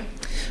 Okay.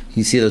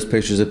 You see those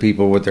pictures of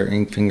people with their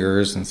ink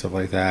fingers and stuff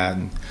like that.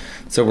 And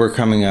so we're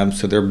coming up.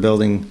 So they're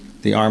building,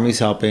 the Army's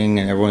helping,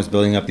 and everyone's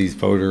building up these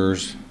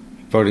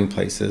voting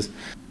places.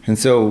 And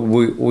so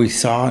we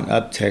saw an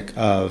uptick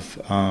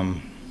of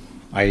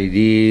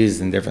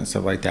IEDs and different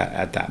stuff like that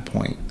at that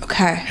point.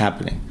 Okay.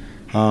 Happening.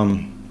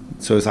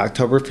 So it's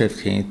October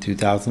 15th,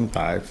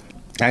 2005.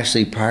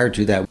 Actually, prior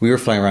to that, we were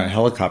flying around in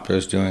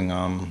helicopters doing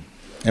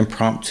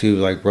impromptu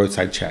like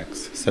roadside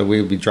checks. So we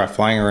would be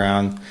flying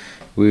around.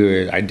 We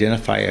would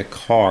identify a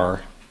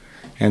car,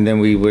 and then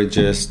we would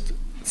just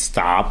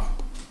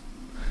stop,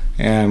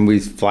 and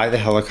we'd fly the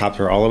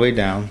helicopter all the way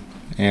down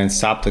and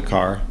stop the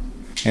car,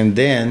 and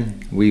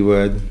then we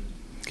would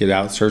get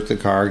out, search the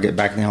car, get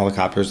back in the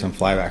helicopters, and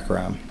fly back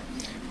around.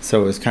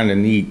 So it was kind of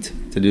neat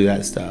to do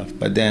that stuff.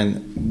 But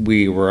then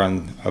we were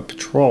on a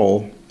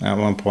patrol at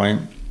one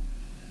point,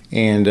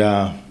 and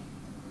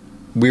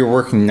we were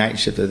working night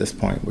shift at this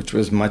point, which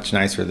was much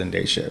nicer than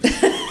day shift.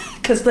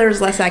 Because there's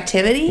less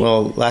activity?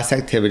 Well, less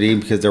activity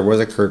because there was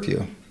a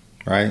curfew,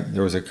 right?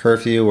 There was a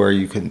curfew where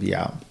you couldn't be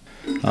out.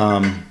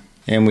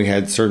 And we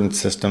had certain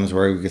systems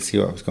where we could see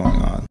what was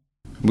going on.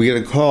 We get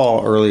a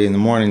call early in the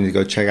morning to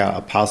go check out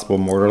a possible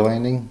mortar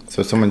landing.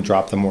 So someone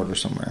dropped the mortar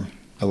somewhere,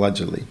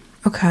 allegedly.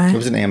 Okay. It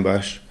was an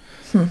ambush.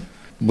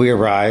 We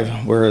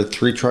arrive. We're a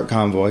 3-truck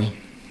convoy.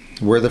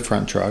 We're the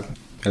front truck.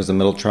 There's a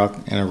middle truck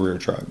and a rear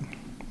truck.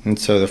 And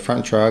so the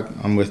front truck,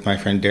 I'm with my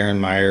friend Darren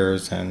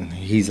Myers, and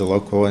he's a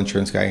local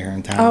insurance guy here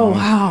in town. Oh,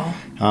 wow.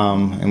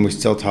 And we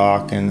still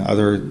talk, and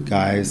other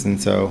guys.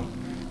 And so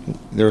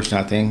there was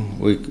nothing.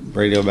 We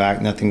radio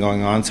back, nothing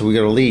going on. So we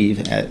got to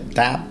leave. At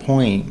that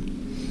point,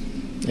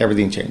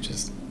 everything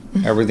changes.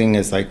 Mm-hmm. Everything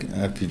is like,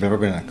 if you've ever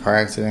been in a car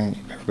accident,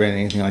 you've ever been in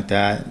anything like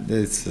that,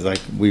 this is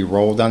like we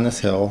roll down this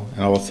hill,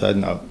 and all of a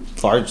sudden a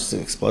large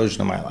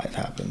explosion in my life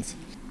happens.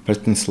 But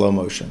it's in slow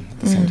motion at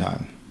the same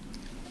time.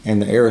 And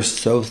the air is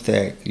so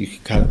thick, you can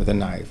cut it with a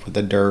knife, with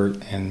the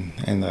dirt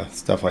and the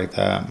stuff like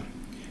that.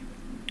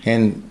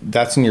 And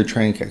that's when your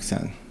training kicks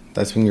in.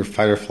 That's when your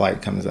fight or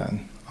flight comes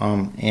in.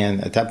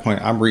 And at that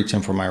point, I'm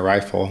reaching for my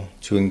rifle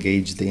to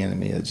engage the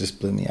enemy. It just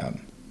blew me up.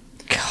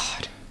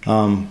 God.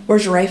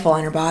 Where's your rifle,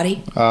 on your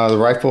body? The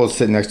rifle was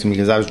sitting next to me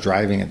because I was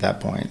driving at that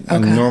point.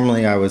 Okay.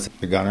 Normally, I was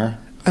the gunner.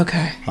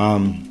 Okay.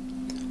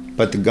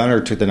 But the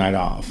gunner took the night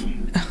off.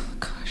 Oh,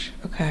 gosh.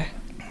 Okay.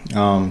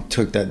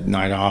 Took that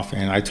night off,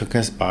 and I took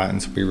a spot,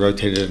 and so we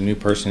rotated a new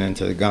person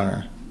into the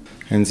gunner.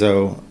 And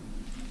so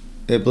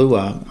it blew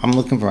up. I'm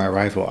looking for my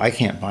rifle. I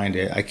can't find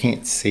it. I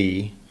can't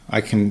see.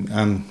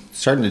 I'm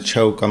starting to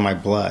choke on my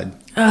blood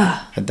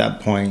at that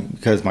point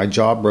because my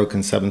jaw broke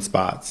in 7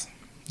 spots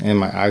and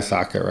my eye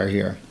socket right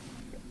here.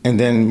 And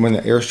then when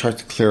the air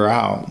starts to clear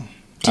out...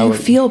 Do you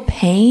feel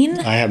pain?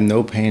 I have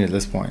no pain at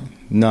this point.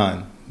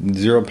 None.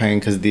 Zero pain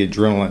because the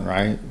adrenaline,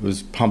 right,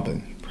 was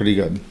pumping pretty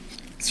good.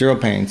 Zero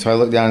pain. So I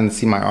look down and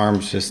see my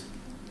arms just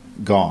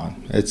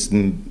gone. It's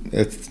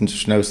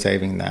just no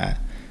saving that.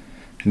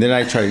 And then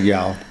I try to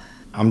yell,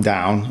 I'm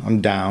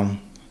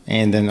down.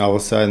 And then all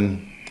of a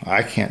sudden,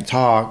 I can't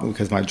talk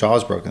because my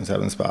jaw's broken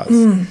 7 spots.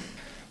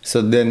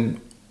 So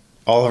then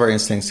all of our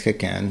instincts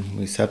kick in.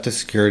 We set up to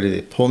security.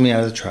 They pull me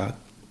out of the truck.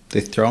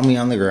 They throw me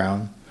on the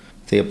ground.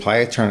 They apply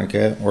a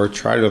tourniquet or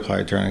try to apply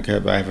a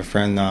tourniquet. But I have a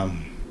friend,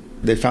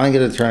 they finally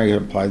get a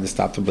tourniquet applied to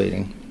stop the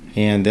bleeding.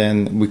 And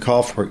then we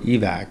call for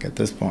evac at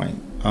this point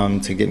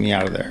to get me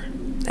out of there.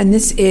 And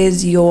this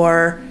is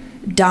your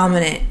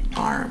dominant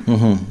arm?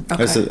 Mm-hmm.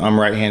 Okay. I'm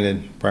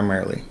right-handed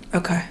primarily.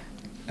 Okay.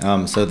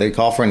 So they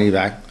call for an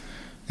evac.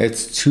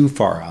 It's too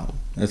far out.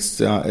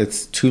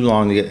 It's too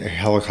long to get a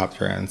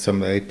helicopter in. So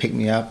they pick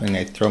me up and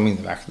they throw me in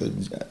the back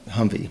of the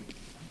Humvee.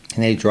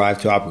 And they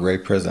drive to Abu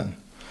Ghraib prison,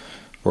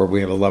 where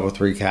we have a level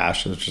 3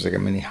 cache, which is like a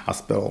mini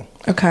hospital.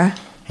 Okay.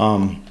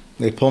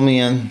 They pull me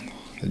in,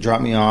 they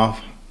drop me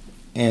off,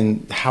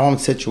 and how I'm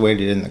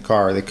situated in the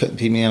car, they couldn't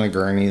put me on a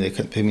gurney, they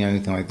couldn't put me on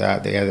anything like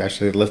that. They had to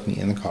actually lift me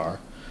in the car,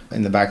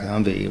 in the back of the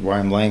Humvee, where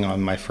I'm laying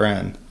on my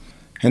friend.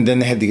 And then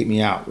they had to get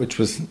me out, which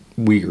was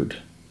weird,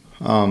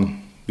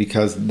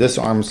 because this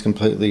arm is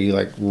completely,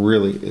 like,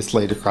 really, it's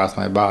laid across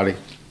my body,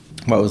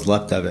 what was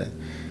left of it.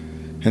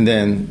 And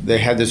then they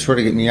had to sort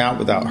of get me out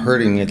without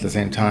hurting me at the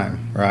same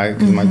time, right?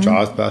 Because my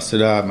jaw's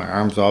busted up, my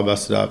arm's all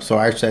busted up. So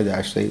I actually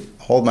had to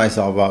hold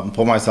myself up and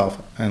pull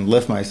myself and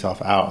lift myself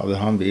out of the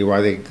Humvee,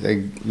 while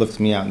they lifted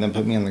me out and then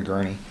put me on the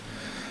gurney.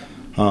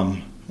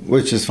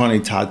 Which is funny,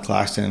 Todd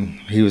Claxton,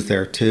 he was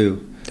there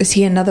too. Is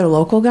he another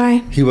local guy?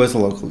 He was a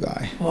local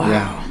guy.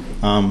 Wow.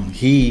 Yeah.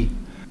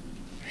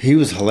 He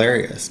was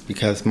hilarious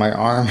because my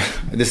arm,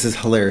 this is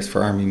hilarious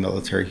for Army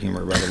military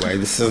humor, by the way.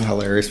 This isn't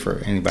hilarious for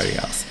anybody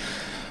else.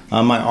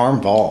 My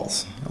arm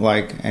falls,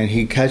 and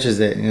he catches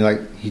it,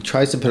 and he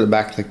tries to put it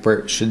back like where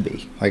it should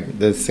be, like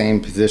the same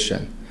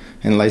position,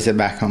 and lays it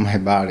back on my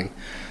body.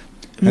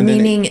 And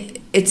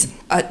meaning it's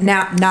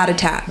not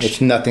attached. It's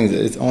nothing.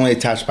 It's only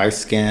attached by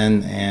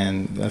skin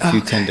and a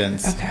few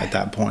tendons at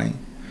that point.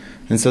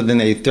 And so then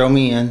they throw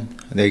me in.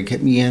 They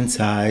get me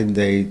inside.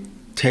 They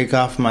take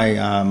off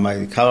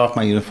they cut off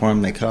my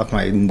uniform. They cut off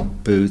my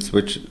boots,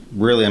 which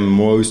really I'm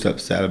most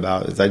upset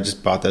about. Is I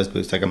just bought those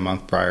boots like a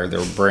month prior. They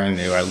were brand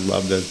new. I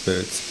love those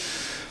boots.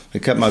 They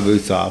cut my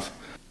boots off.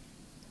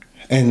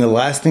 And the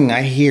last thing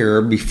I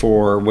hear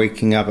before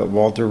waking up at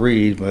Walter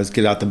Reed was,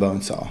 "Get out the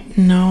bone saw."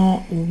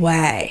 No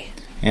way.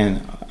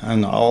 And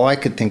all I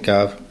could think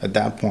of at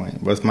that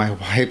point was my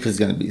wife is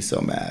going to be so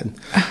mad.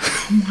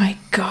 Oh my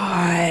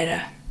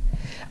God.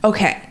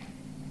 Okay.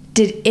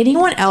 Did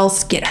anyone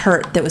else get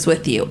hurt that was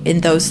with you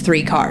in those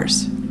 3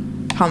 cars?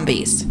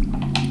 Humvees?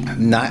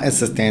 Not as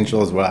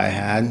substantial as what I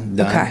had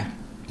done. Okay.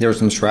 There were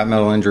some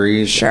shrapnel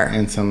injuries. Sure.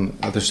 And some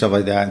other stuff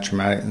like that,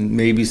 traumatic, and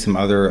maybe some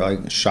other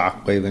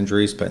shockwave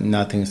injuries, but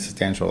nothing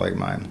substantial like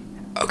mine.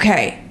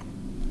 Okay.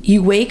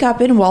 You wake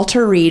up in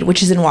Walter Reed,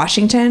 which is in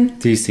Washington?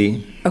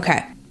 D.C.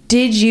 Okay.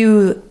 Did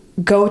you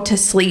go to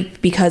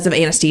sleep because of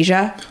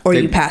anesthesia, or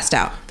you passed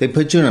out? They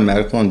put you in a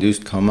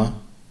medical-induced coma.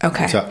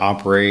 Okay. To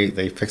operate.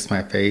 They fixed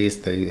my face.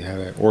 They had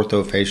an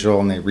orthofacial,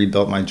 and they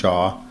rebuilt my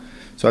jaw.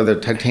 So I had a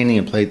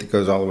titanium plate that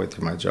goes all the way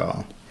through my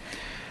jaw.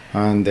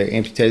 And they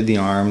amputated the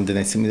arm. Then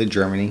they sent me to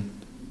Germany.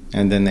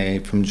 And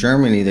then from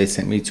Germany, they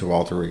sent me to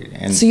Walter Reed.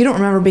 And so you don't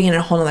remember being in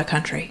a whole other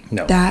country?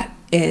 No. That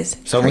is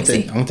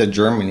crazy. I went to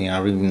Germany, and I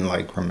don't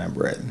even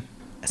remember it.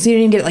 So you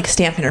didn't get a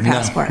stamp in your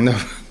passport? No.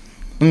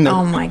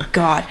 Oh my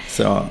God.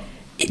 So...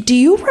 Do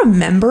you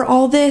remember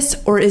all this,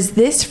 or is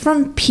this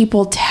from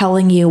people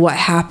telling you what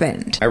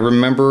happened? I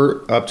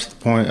remember up to the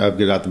point of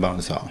get out the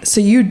bone saw.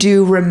 So you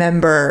do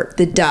remember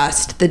the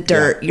dust, the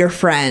dirt, your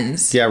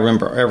friends. Yeah, I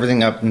remember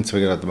everything up until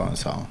we get out the bone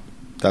saw.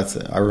 That's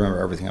it. I remember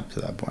everything up to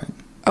that point.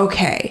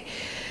 Okay.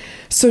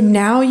 So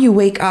now you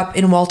wake up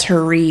in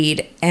Walter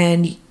Reed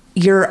and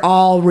you're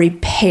all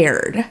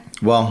repaired.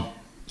 Well,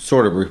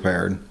 sort of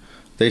repaired.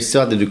 They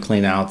still had to do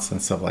clean outs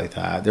and stuff like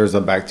that. There's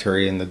a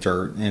bacteria in the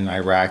dirt in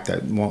Iraq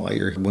that won't let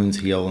your wounds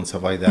heal and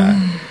stuff like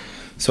that.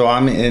 So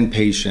I'm an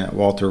inpatient at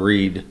Walter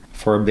Reed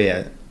for a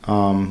bit.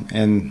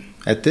 And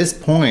at this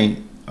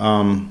point,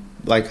 I'm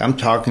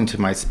talking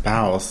to my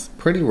spouse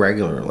pretty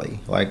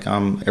regularly.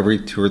 Every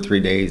 2 or 3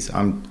 days,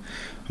 I'm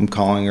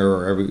calling her,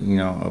 or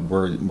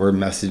we're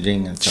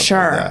messaging and stuff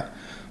like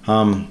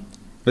that.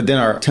 But then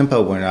our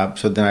tempo went up,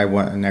 so then I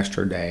went an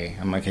extra day.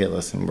 I'm like, hey,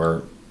 listen,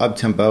 we're up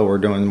tempo, we're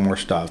doing more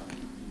stuff.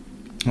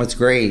 What's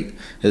great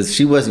is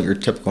she wasn't your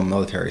typical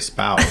military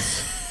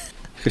spouse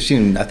because she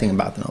knew nothing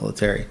about the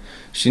military.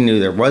 She knew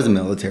there was a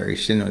military.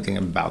 She didn't know anything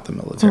about the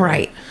military.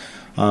 Right.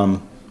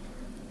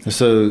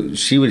 So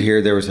she would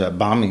hear there was a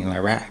bombing in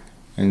Iraq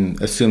and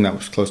assume that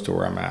was close to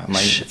where I'm at. I'm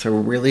like, it's a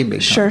really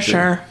big country.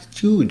 Sure. It's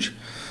huge.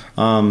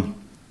 And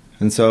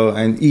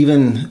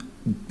even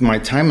my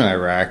time in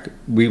Iraq,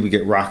 we would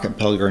get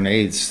rocket-propelled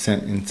grenades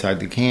sent inside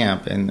the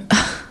camp, and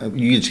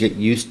you just get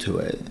used to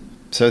it.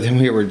 So then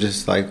we were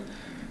just like,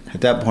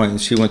 At that point,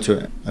 she went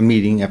to a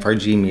meeting,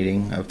 FRG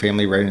meeting, a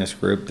family readiness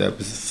group that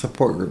was a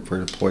support group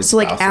for deployed So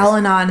spouses. like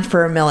Al-Anon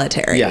for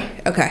military. Yeah.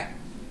 Okay.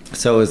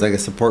 So it was like a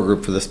support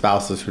group for the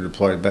spouses who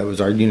deployed, but it was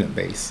our unit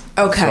base.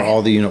 Okay. So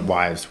all the unit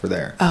wives were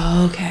there.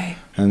 Oh, okay.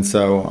 And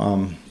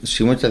so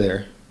she went to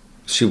there.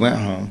 She went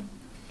home.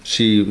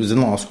 She was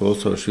in law school,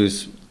 so she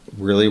was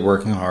really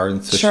working hard.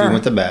 And so Sure. she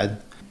went to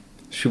bed.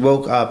 She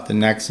woke up the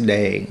next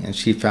day, and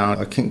she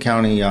found a Kent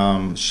County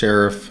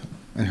sheriff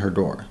in her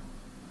door.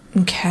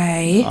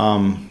 Okay.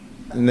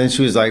 And then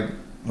she was like,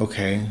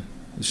 okay.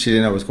 She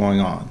didn't know what was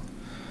going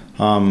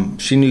on.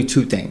 She knew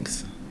two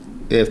things.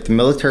 If the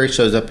military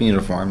shows up in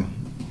uniform,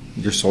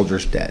 your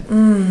soldier's dead.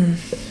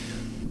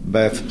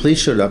 But if the police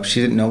showed up,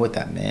 she didn't know what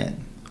that meant.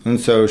 And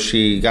so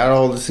she got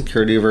all the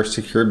security of her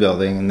secure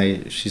building,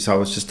 and she saw it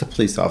was just a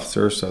police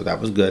officer, so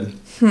that was good.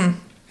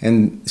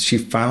 And she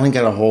finally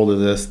got a hold of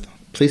this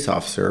police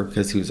officer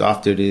because he was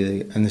off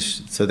duty, and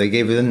so they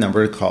gave her the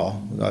number to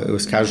call. It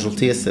was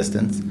Casualty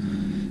Assistance.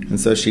 And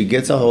so she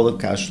gets a hold of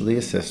Casualty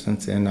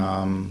Assistance in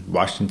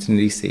Washington,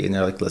 D.C., and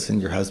they're like, listen,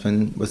 your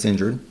husband was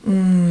injured.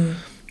 And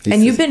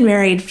you've been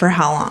married for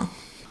how long?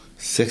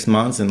 6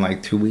 months and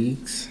like 2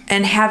 weeks.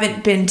 And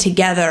haven't been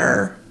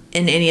together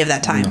in any of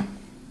that time?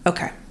 No.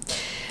 Okay.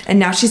 And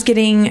now she's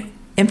getting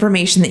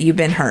information that you've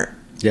been hurt.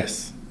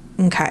 Yes.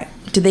 Okay.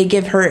 Did they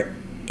give her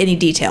any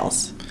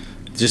details?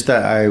 Just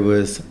that I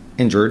was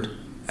injured,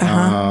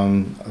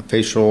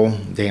 facial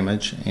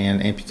damage,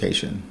 and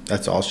amputation.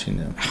 That's all she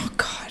knew. Oh,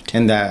 God.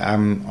 And that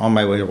I'm on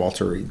my way to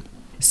Walter Reed.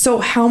 So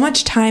how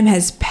much time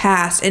has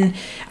passed? And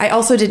I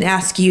also didn't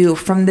ask you,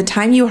 from the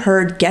time you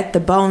heard Get the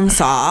Bone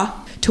Saw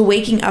to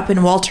waking up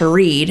in Walter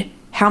Reed,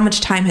 how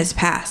much time has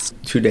passed?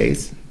 2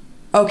 days.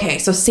 Okay,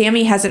 so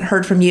Sammy hasn't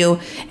heard from you,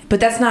 but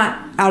that's not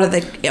out of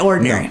the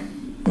ordinary.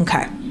 No.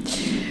 Okay.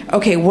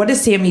 Okay, what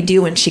does Sammy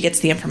do when she gets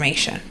the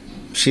information?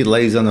 She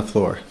lays on the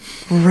floor.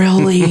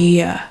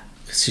 Really?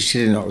 She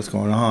didn't know what was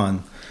going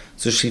on.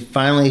 So she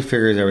finally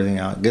figures everything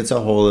out, gets a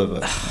hold of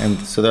it. And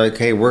so they're like,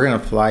 hey, we're going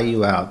to fly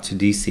you out to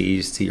D.C.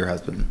 to see your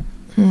husband.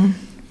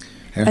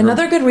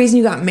 Another good reason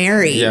you got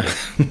married. Yeah.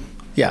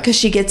 Yeah. Because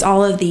she gets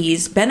all of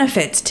these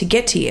benefits to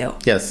get to you.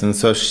 Yes, and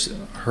so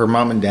her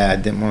mom and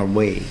dad didn't want to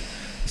wait.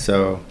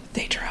 So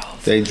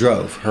They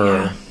drove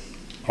her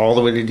all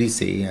the way to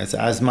D.C.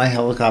 As my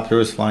helicopter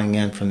was flying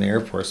in from the Air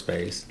Force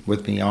Base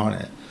with me on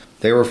it,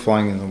 they were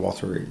flying in the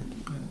Walter Reed.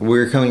 We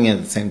were coming in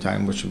at the same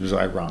time, which was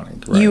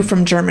ironic. Right? You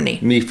from Germany.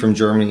 Me from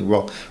Germany.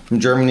 Well,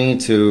 from Germany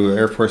to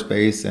Air Force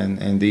Base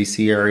and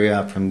D.C.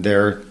 area. From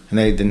there, and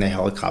then they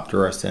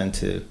helicopter us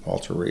into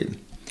Walter Reed.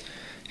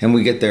 And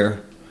we get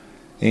there,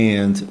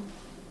 and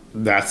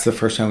that's the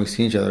first time we've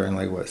seen each other in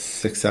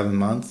 6-7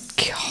 months.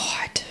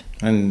 God.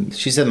 And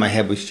she said my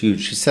head was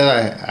huge. She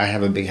said I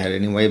have a big head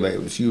anyway, but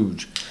it was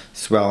huge,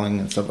 swelling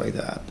and stuff like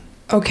that.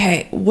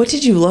 Okay, what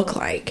did you look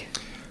like?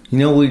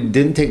 We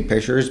didn't take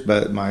pictures,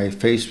 but my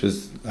face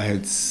I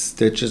had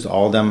stitches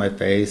all down my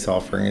face,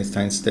 all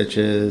Frankenstein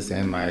stitches,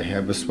 and my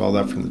head was swelled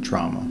up from the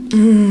trauma.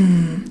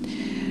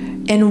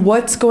 And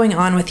what's going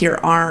on with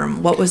your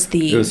arm? What was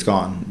It was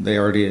gone. They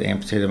already had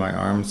amputated my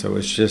arm, so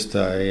it's just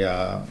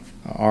a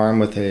arm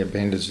with a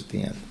bandage at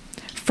the end.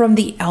 From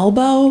the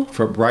elbow?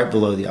 From right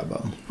below the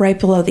elbow. Right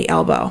below the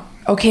elbow.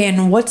 Okay,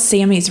 and what's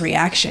Sammy's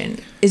reaction?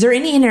 Is there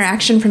any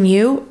interaction from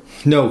you?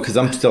 No, because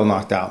I'm still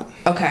knocked out.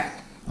 Okay.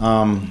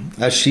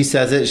 As she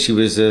says it, she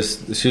was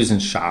in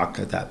shock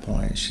at that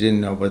point. She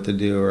didn't know what to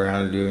do or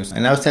how to do.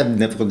 And I was having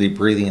difficulty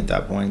breathing at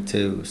that point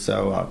too.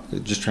 So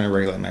just trying to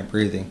regulate my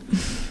breathing.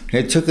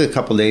 It took a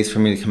couple days for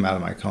me to come out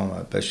of my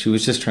coma, but she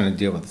was just trying to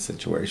deal with the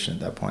situation at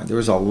that point. There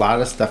was a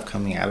lot of stuff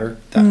coming at her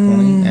at that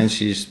point, and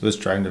she just was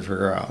trying to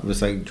figure out. It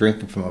was like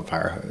drinking from a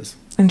fire hose.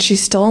 And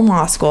she's still in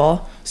law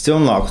school. Still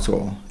in law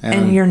school.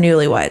 And you're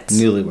newlyweds.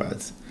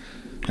 Newlyweds.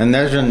 And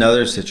there's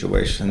another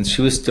situation.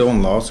 She was still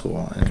in law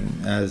school,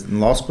 and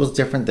law school is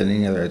different than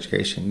any other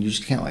education. You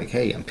just can't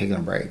hey, I'm taking a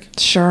break.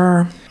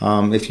 Sure.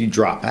 If you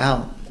drop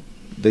out,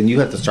 then you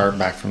have to start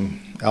back from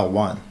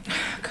L1.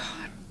 Oh,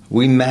 God.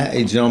 We met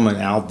a gentleman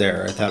out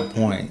there at that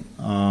point.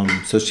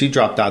 So she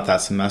dropped out that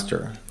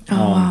semester.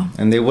 Wow.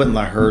 And they wouldn't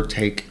let her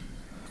take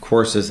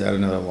courses at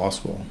another law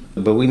school.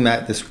 But we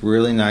met this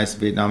really nice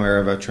Vietnam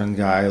era veteran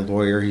guy, a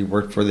lawyer. He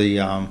worked for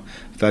the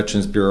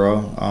Veterans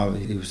Bureau.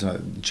 He was a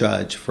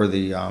judge for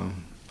the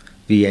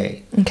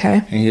VA. Okay.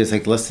 And he was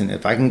like, listen,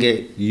 if I can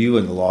get you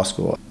into law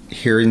school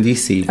here in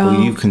D.C.,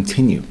 will you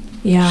continue?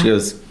 Yeah. She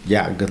goes,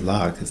 yeah, good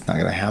luck. It's not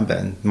going to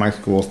happen. My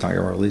school's not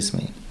going to release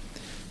me.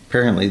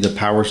 Apparently, the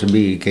powers to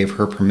be gave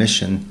her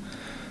permission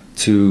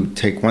to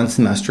take one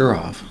semester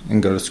off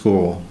and go to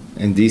school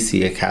in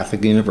D.C., a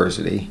Catholic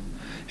university,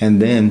 and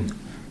then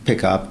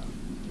pick up.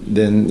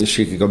 Then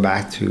she could go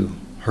back to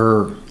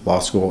her law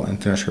school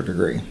and finish her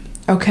degree.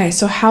 Okay,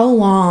 so how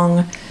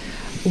long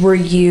were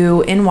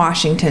you in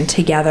Washington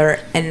together?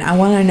 And I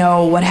want to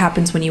know what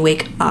happens when you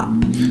wake up.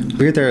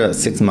 We were there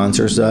 6 months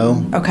or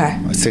so. Okay.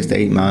 6 to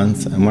 8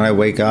 months. And when I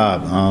wake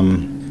up,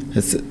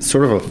 it's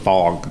sort of a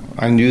fog.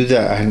 I knew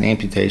that I had an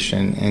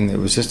amputation, and it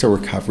was just a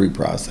recovery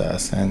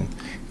process. And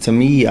To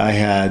me,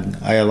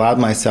 I allowed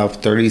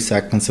myself 30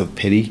 seconds of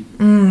pity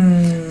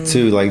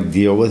to like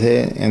deal with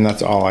it, and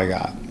that's all I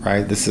got.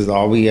 Right, this is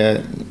all we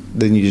get.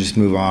 Then you just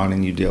move on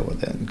and you deal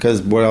with it, because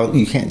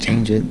you can't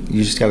change it.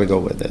 You just got to go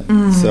with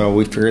it. So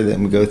we figured that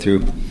we go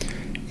through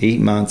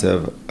 8 months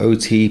of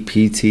OT,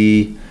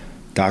 PT,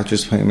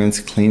 doctor's appointments,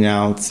 clean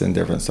outs, and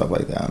different stuff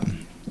like that.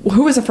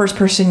 Who was the first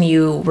person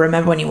you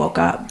remember when you woke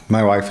up?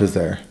 My wife was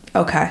there.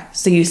 Okay,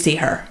 so you see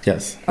her.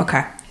 Yes.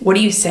 Okay, what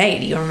do you say?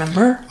 Do you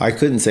remember? I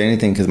couldn't say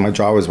anything because my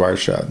jaw was wired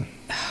shut.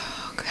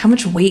 How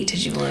much weight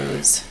did you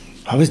lose?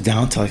 I was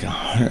down to like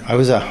 100. I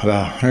was about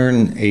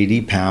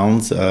 180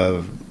 pounds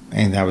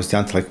and I was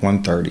down to like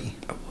 130.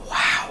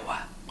 Wow.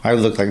 I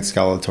looked like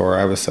Skeletor.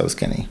 I was so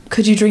skinny.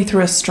 Could you drink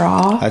through a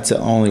straw? That's the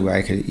only way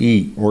I could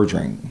eat or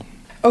drink.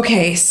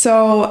 Okay,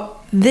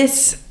 so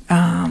this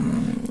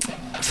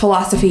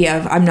philosophy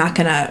of I'm not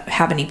going to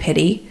have any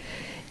pity,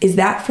 is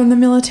that from the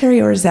military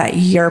or is that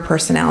your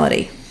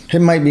personality? It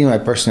might be my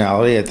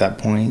personality at that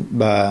point,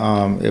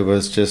 but it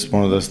was just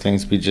one of those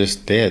things we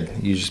just did.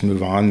 You just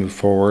move on, move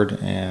forward,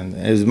 and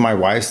it was my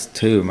wife's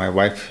too. My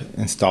wife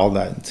installed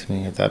that to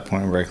me at that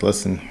point. We're like,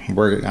 listen,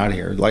 we're getting out of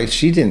here. Like,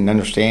 she didn't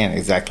understand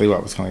exactly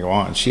what was going to go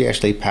on. She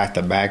actually packed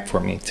a bag for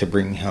me to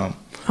bring me home.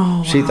 Oh,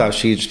 wow. She thought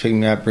she'd just pick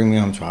me up, bring me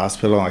home to the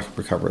hospital, and I could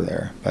recover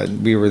there. But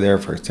we were there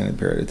for an extended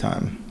period of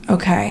time.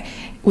 Okay.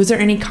 Was there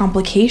any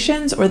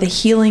complications or the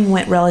healing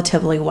went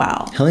relatively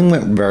well? Healing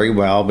went very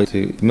well, but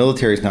the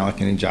military is not like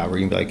any job where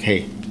you can be like,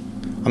 hey,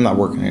 I'm not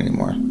working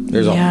anymore.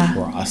 There's a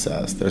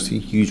process. There's a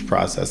huge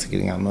process of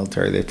getting out of the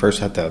military. They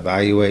first have to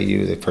evaluate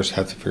you. They first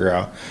have to figure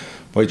out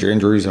what your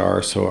injuries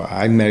are. So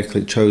I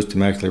chose to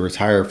medically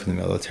retire from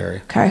the military.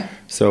 Okay.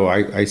 So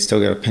I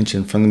still get a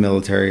pension from the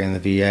military and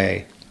the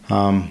VA.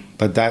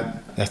 But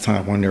that's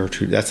not a one day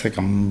retreat. That's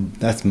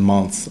that's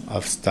months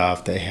of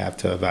stuff they have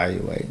to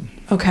evaluate.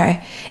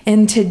 Okay.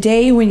 And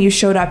today when you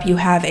showed up, you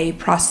have a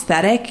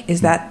prosthetic.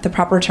 Is that the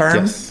proper term?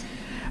 Yes.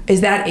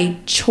 Is that a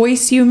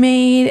choice you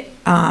made?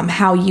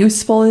 How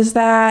useful is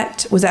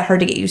that? Was that hard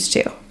to get used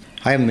to?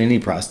 I have many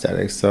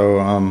prosthetics. So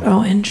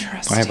oh,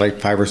 interesting. I have like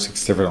 5 or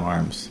 6 different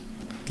arms.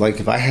 Like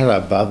if I had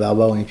an above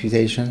elbow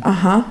amputation,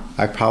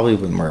 I probably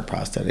wouldn't wear a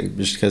prosthetic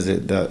just because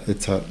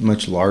it's a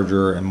much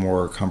larger and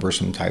more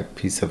cumbersome type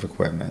piece of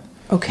equipment.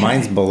 Okay.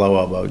 Mine's below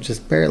elbow,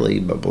 just barely,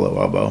 but below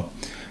elbow.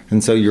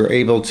 And so you're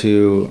able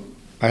to,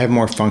 I have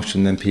more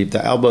function than people.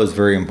 The elbow is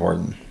very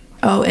important.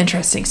 Oh,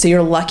 interesting. So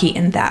you're lucky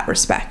in that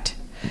respect.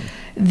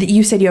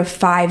 You said you have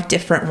 5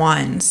 different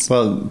ones.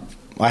 Well,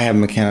 I have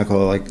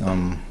mechanical, like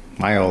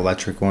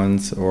myoelectric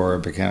ones, or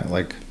mechanical,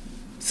 like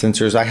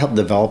sensors. I helped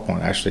develop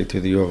one actually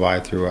through the U of I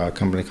through a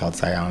company called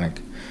Psionic,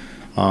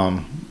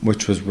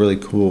 which was really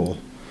cool.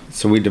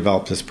 So we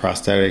developed this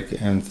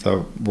prosthetic, and it's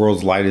the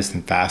world's lightest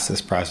and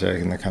fastest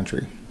prosthetic in the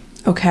country.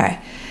 Okay.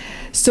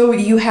 So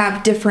you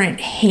have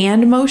different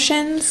hand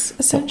motions,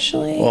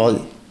 essentially?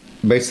 Well,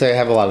 basically I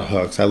have a lot of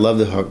hooks. I love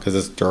the hook because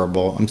it's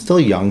durable. I'm still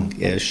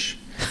young-ish.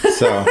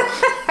 So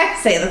I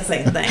say the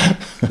same thing.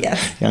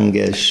 Yes.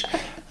 Youngish.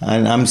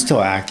 And I'm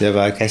still active.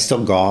 Like I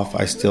still golf.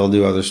 I still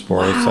do other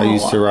sports. Wow. I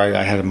used to ride.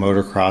 I had a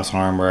motocross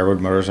arm where I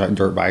rode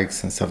dirt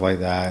bikes and stuff like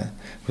that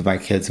with my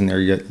kids when they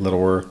were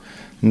littler.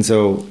 And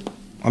so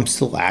I'm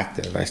still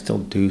active. I still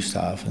do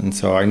stuff. And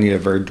so I need a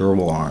very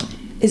durable arm.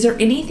 Is there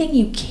anything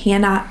you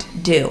cannot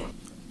do?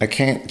 I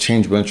can't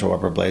change windshield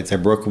wiper blades. I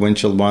broke a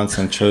windshield once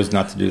and chose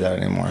not to do that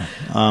anymore.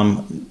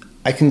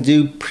 I can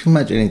do pretty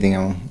much anything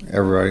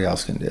everybody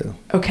else can do.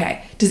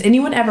 Okay. Does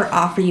anyone ever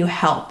offer you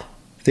help?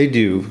 They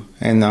do.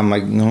 And I'm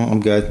like, no,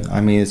 I'm good.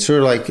 I mean, it's sort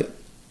of like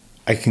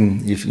I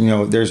can, if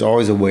there's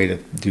always a way to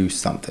do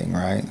something,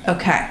 right?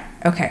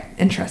 Okay.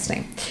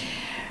 Interesting.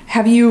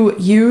 Have you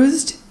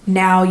used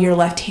now your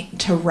left hand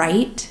to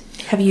right?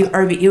 Are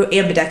you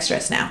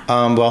ambidextrous now?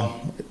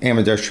 Well,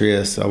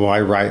 ambidextrous. Well,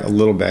 I write a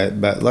little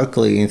bit, but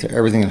luckily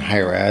everything in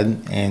higher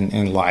ed and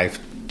in life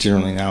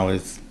generally now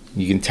is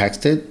you can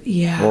text it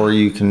or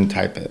you can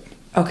type it.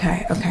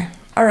 Okay.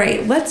 All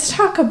right. Let's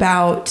talk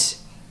about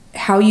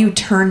how you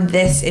turned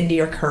this into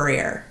your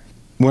career.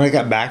 When I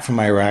got back from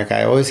Iraq,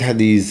 I always had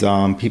these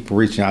people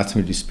reaching out to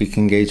me to do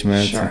speaking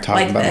engagements and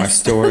talking about my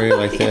story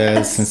like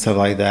this and stuff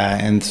like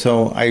that. And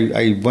so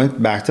I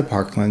went back to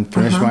Parkland,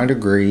 finished my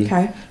degree,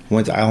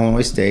 went to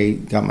Illinois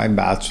State, got my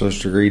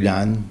bachelor's degree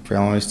done for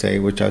Illinois State,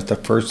 which I was the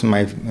first in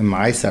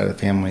my side of the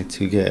family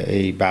to get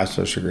a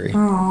bachelor's degree.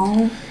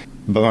 Aww.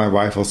 But my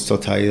wife will still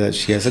tell you that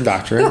she has a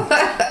doctorate.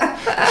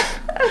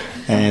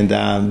 And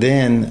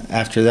then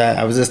after that,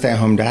 I was a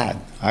stay-at-home dad.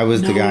 I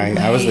was the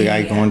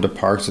guy going to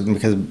parks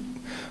because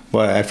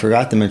what I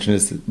forgot to mention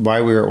is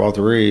while we were at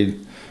Walter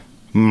Reed,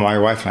 my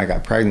wife and I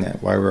got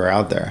pregnant while we were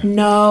out there.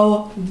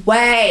 No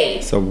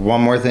way. So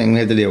one more thing we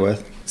had to deal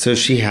with. So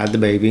she had the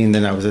baby, and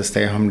then I was a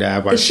stay-at-home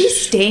dad. Is she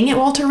staying at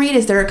Walter Reed?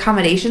 Is there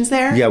accommodations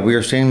there? Yeah, we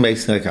were staying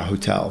basically like a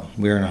hotel.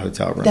 We were in a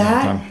hotel room.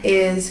 That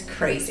is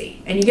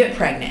crazy. And you get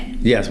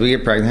pregnant. Yes, we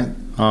get pregnant.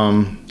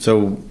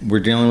 So we're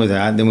dealing with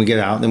that. Then we get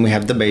out. Then we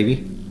have the baby.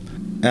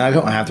 And I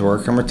don't have to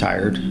work. I'm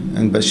retired.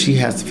 But she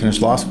has to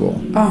finish law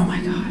school. Oh,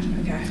 my God.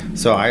 Okay.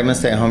 So I'm a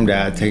stay-at-home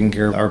dad, taking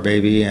care of our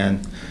baby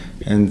and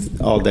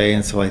all day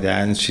and stuff like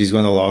that. And she's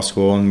going to law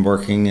school and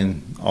working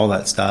and all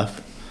that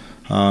stuff.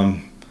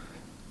 And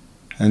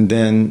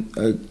then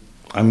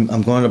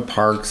I'm going to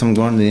parks. I'm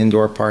going to the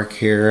indoor park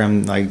here.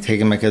 I'm like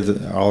taking my kids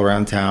all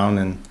around town,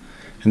 and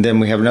then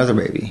we have another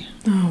baby.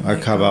 Oh my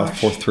about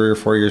 3 or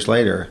 4 years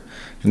later.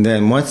 And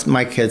then once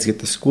my kids get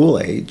to school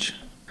age,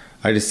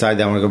 I decided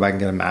that I want to go back and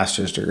get a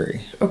master's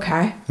degree.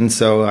 Okay. And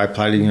so I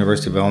applied to the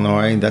University of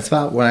Illinois. That's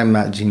about when I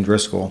met Gene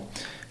Driscoll,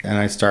 and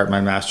I start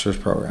my master's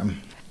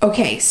program.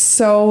 Okay,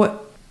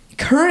 so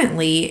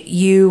currently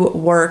you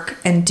work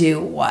and do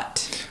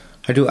what?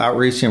 I do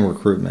outreach and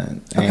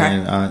recruitment Okay.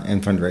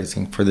 and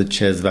fundraising for the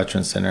CHIZ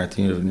Veterans Center at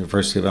the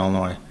University of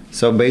Illinois.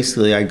 So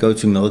basically, I go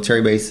to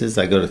military bases,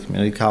 I go to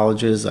community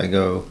colleges, I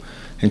go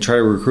and try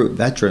to recruit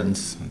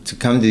veterans to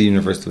come to the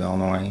University of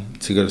Illinois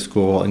to go to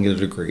school and get a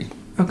degree.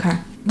 Okay.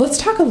 Let's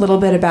talk a little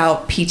bit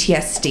about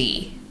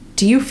PTSD.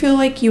 Do you feel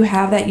like you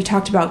have that? You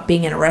talked about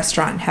being in a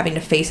restaurant and having to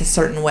face a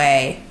certain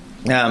way.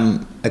 I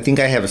think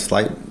I have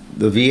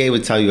the VA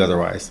would tell you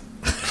otherwise.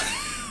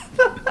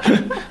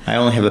 I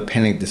only have a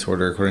panic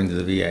disorder according to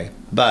the VA.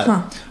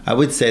 But I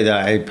would say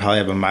that I probably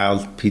have a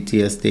mild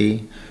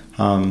PTSD.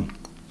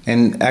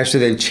 And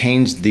actually they've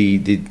changed the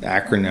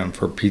acronym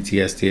for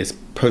PTSD. It's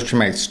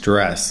post-traumatic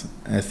stress.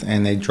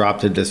 And they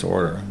dropped the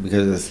disorder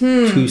because it's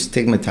too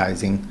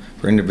stigmatizing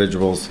for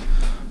individuals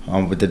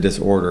with the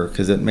disorder,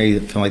 because it made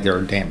it feel like they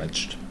were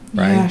damaged.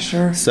 Right? Yeah,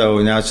 sure. So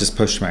now it's just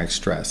post-traumatic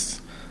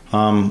stress.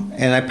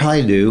 And I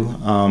probably do,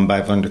 but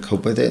I've learned to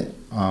cope with it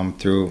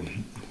through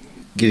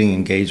getting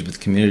engaged with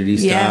community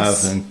stuff.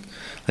 Yes. And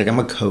like, I'm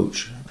a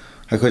coach.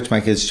 I coach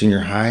my kids' junior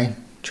high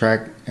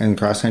track and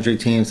cross country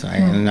teams,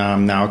 and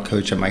I'm now a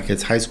coach at my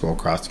kids' high school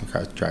cross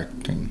track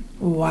team.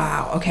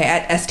 Wow. Okay,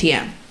 at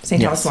STM,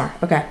 St. Yes. Thomas More.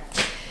 Okay.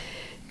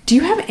 Do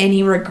you have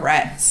any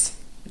regrets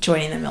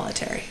joining the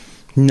military?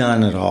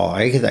 None at all.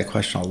 I get that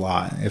question a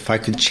lot. If I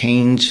could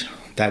change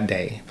that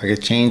day, if I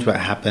could change what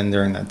happened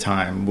during that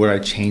time, would I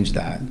change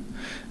that?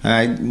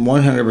 And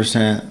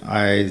 100%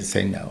 I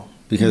say no,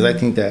 because I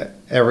think that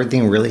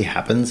everything really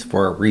happens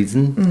for a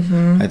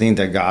reason. I think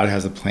that God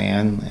has a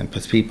plan and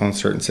puts people in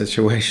certain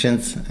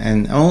situations,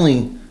 and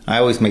I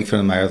always make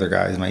fun of my other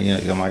guys.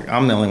 I'm like,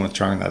 I'm the only one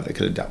strong enough that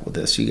could have dealt with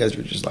this. You guys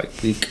are just like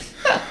weak.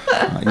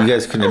 You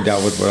guys couldn't have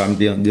dealt with what I'm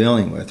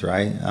dealing with,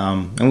 right?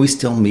 And we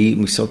still meet,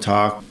 and we still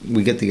talk,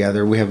 we get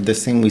together, we have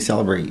this thing we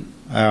celebrate.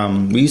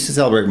 We used to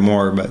celebrate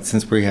more, but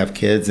since we have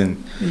kids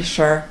and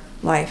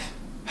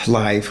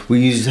Life,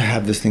 we used to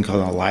have this thing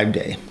called a live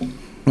day.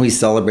 We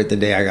celebrate the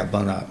day I got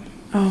blown up.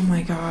 Oh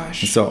my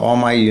gosh. And so all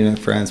my unit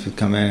friends would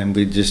come in, and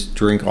we'd just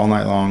drink all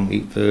night long,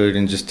 eat food,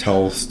 and just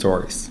tell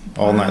stories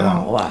all night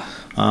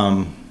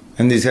long.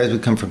 And these guys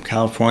would come from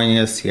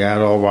California,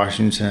 Seattle,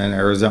 Washington,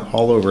 Arizona,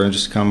 all over, and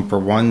just come for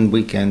one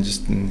weekend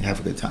just and have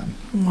a good time.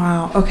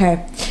 Wow.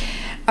 Okay.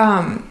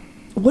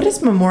 What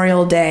is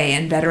Memorial Day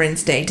and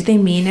Veterans Day? Do they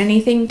mean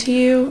anything to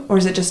you, or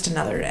is it just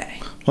another day?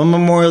 Well,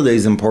 Memorial Day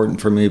is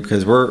important for me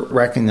because we're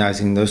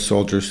recognizing those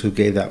soldiers who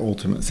gave that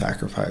ultimate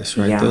sacrifice,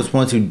 right? Yeah. Those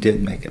ones who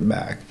didn't make it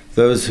back,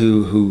 those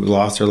who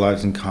lost their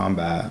lives in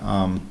combat.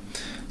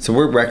 So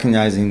we're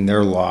recognizing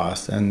their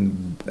loss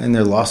and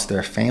their loss to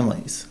their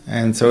families.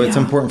 And so it's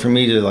important for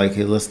me to like,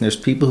 hey, listen, there's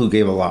people who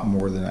gave a lot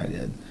more than I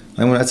did.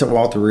 Like when I was at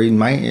Walter Reed,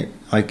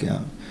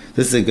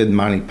 this is a good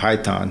Monty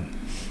Python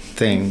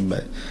thing,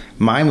 but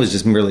mine was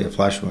just merely a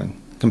flesh wound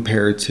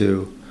compared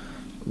to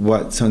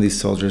what some of these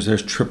soldiers,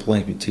 there's triple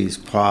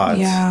amputees,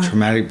 quads,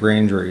 traumatic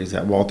brain injuries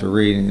at Walter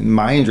Reed. And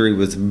my injury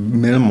was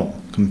minimal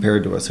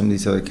compared to what some of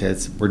these other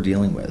kids were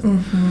dealing with.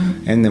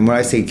 And then when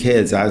I say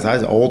kids, I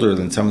was older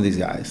than some of these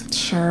guys.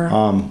 Sure.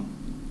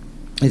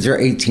 These are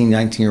 18,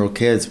 19-year-old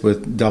kids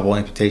with double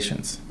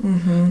amputations.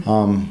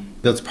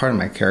 That's part of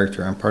my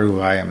character and part of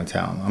who I am in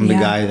town. I'm the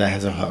guy that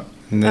has a hook.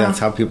 And that's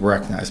how people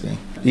recognize me.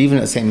 Even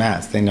at St.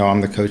 Matt's, they know I'm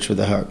the coach with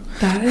the hook.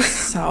 That is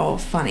so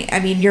funny. I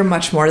mean, you're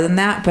much more than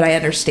that, but I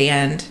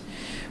understand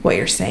what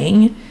you're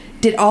saying.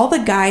 Did all the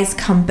guys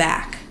come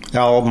back?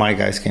 All of my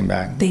guys came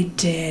back. They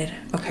did.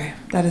 Okay.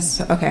 That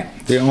is okay.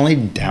 The only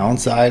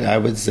downside, I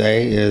would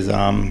say, is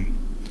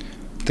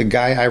the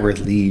guy I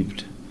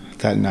relieved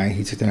that night,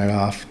 he took the night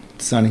off,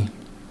 Sonny.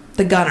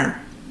 The gunner.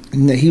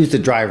 No, he was the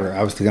driver.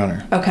 I was the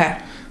gunner.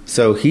 Okay.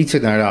 So he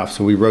took the night off,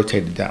 so we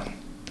rotated down.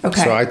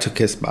 Okay. So I took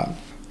his spot.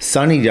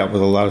 Sonny dealt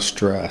with a lot of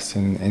stress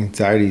and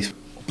anxiety,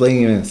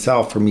 blaming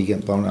himself for me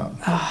getting blown up.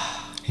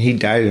 He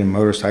died in a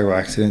motorcycle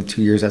accident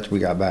 2 years after we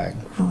got back.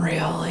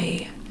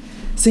 Really?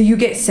 So you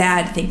get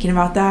sad thinking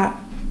about that?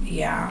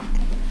 Yeah.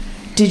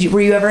 Were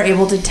you ever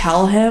able to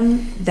tell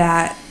him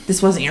that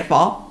this wasn't your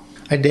fault?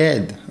 I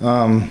did,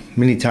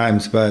 many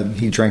times, but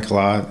he drank a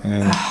lot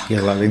and he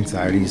had a lot of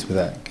anxieties with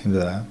that. Came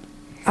to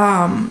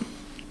that.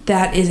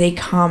 That is a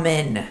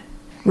common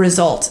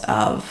result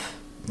of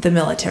the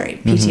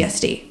military,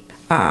 PTSD,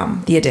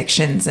 the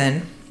addictions.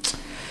 And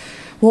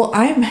well,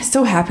 I'm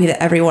so happy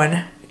that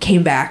everyone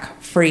came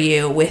back for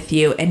you, with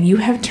you, and you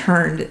have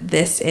turned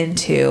this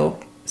into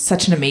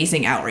such an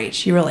amazing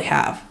outreach. You really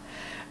have.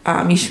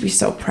 You should be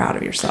so proud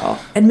of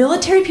yourself. And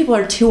military people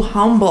are too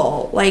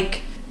humble.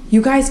 Like,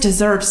 you guys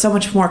deserve so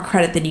much more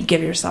credit than you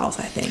give yourselves,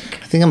 I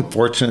think. I think I'm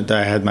fortunate that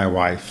I had my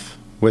wife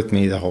with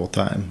me the whole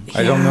time.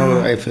 I don't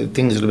know if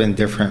things would have been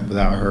different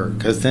without her,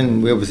 because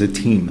then it was a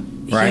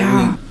team, right?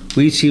 Yeah.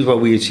 We achieved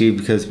what we achieved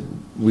because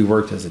we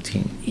worked as a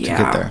team to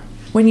get there.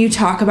 When you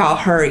talk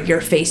about her,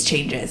 your face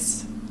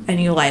changes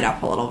and you light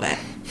up a little bit.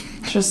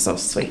 It's just so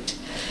sweet.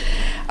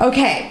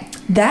 Okay,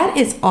 that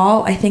is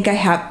all I think I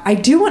have. I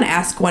do want to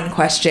ask one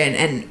question,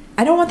 and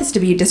I don't want this to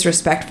be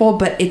disrespectful,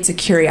 but it's a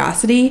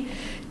curiosity.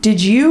 Did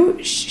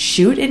you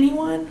shoot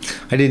anyone?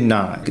 I did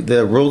not.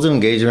 The rules of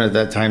engagement at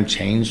that time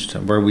changed,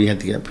 where we had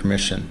to get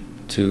permission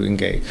to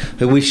engage.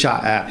 Like, we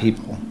shot at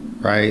people,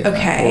 right?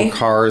 Okay. Or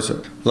cars.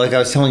 Like I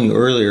was telling you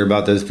earlier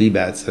about those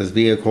VBATs, those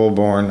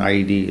vehicle-borne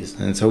IEDs.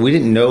 And so we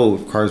didn't know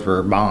if cars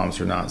were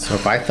bombs or not. So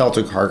if I felt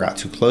a car got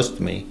too close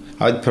to me,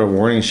 I would put a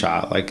warning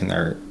shot, like, in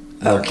their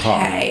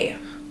car.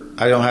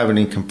 I don't have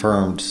any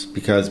confirmed,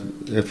 because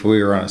if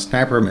we were on a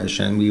sniper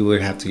mission, we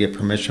would have to get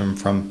permission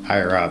from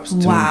higher ups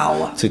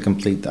to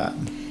complete that.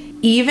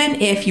 Even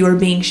if you were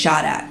being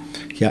shot at?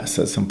 Yes,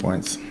 at some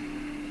points.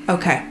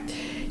 Okay.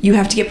 You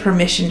have to get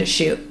permission to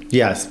shoot?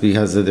 Yes,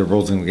 because of the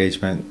rules of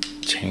engagement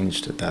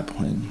changed at that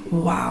point.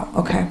 Wow.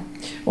 Okay.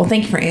 Well,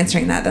 thank you for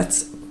answering that.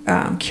 That's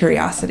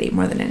curiosity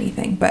more than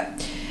anything.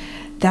 But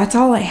that's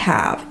all I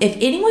have. If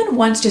anyone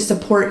wants to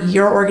support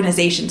your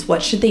organizations,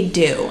 what should they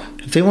do?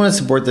 If they want to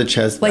support the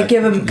CHES... Like,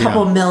 give them a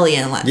couple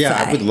million, let's say.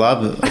 Yeah, I would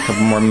love a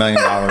couple more $1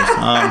 million.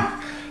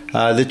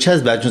 The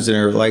CHES Veterans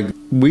Center, like,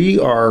 we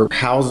are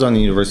housed on the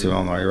University of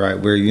Illinois, right?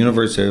 We're a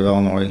University of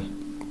Illinois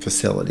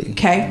facility.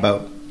 Okay.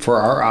 But for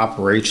our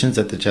operations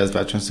at the CHES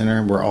Veterans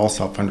Center, we're all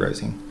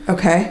self-fundraising.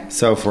 Okay.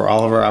 So for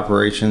all of our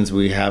operations,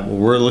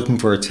 we're looking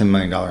for a $10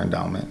 million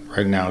endowment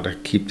right now to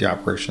keep the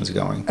operations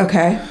going.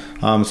 Okay.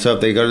 So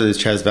if they go to the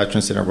CHES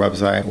Veterans Center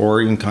website,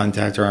 or even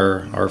contact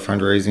our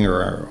fundraising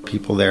or our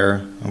people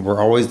there,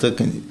 we're always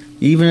looking,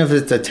 even if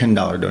it's a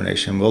 $10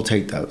 donation, we'll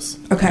take those.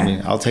 Okay. I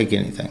mean, I'll take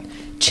anything.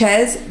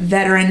 CHES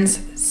Veterans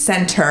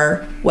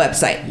Center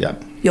website.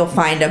 Yep. You'll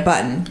find a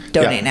button,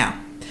 donate now.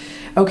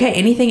 Okay,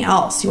 anything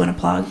else you want to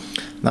plug?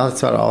 No,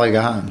 that's about all I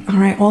got. All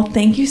right, well,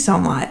 thank you so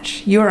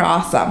much. You are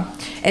awesome.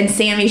 And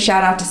Sammy,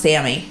 shout out to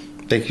Sammy.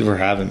 Thank you for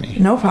having me.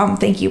 No problem.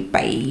 Thank you.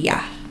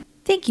 Bye.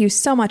 Thank you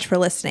so much for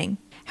listening.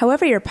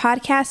 However your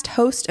podcast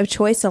host of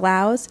choice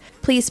allows,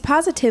 please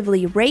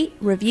positively rate,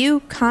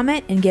 review,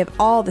 comment, and give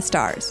all the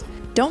stars.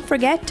 Don't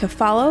forget to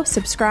follow,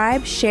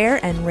 subscribe,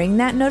 share, and ring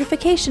that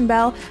notification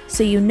bell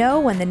so you know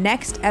when the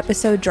next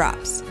episode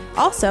drops.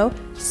 Also,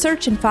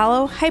 search and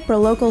follow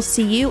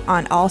HyperLocalCU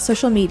on all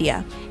social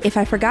media. If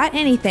I forgot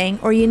anything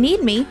or you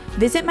need me,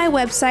 visit my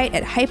website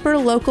at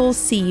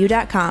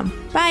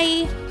hyperlocalcu.com.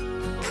 Bye!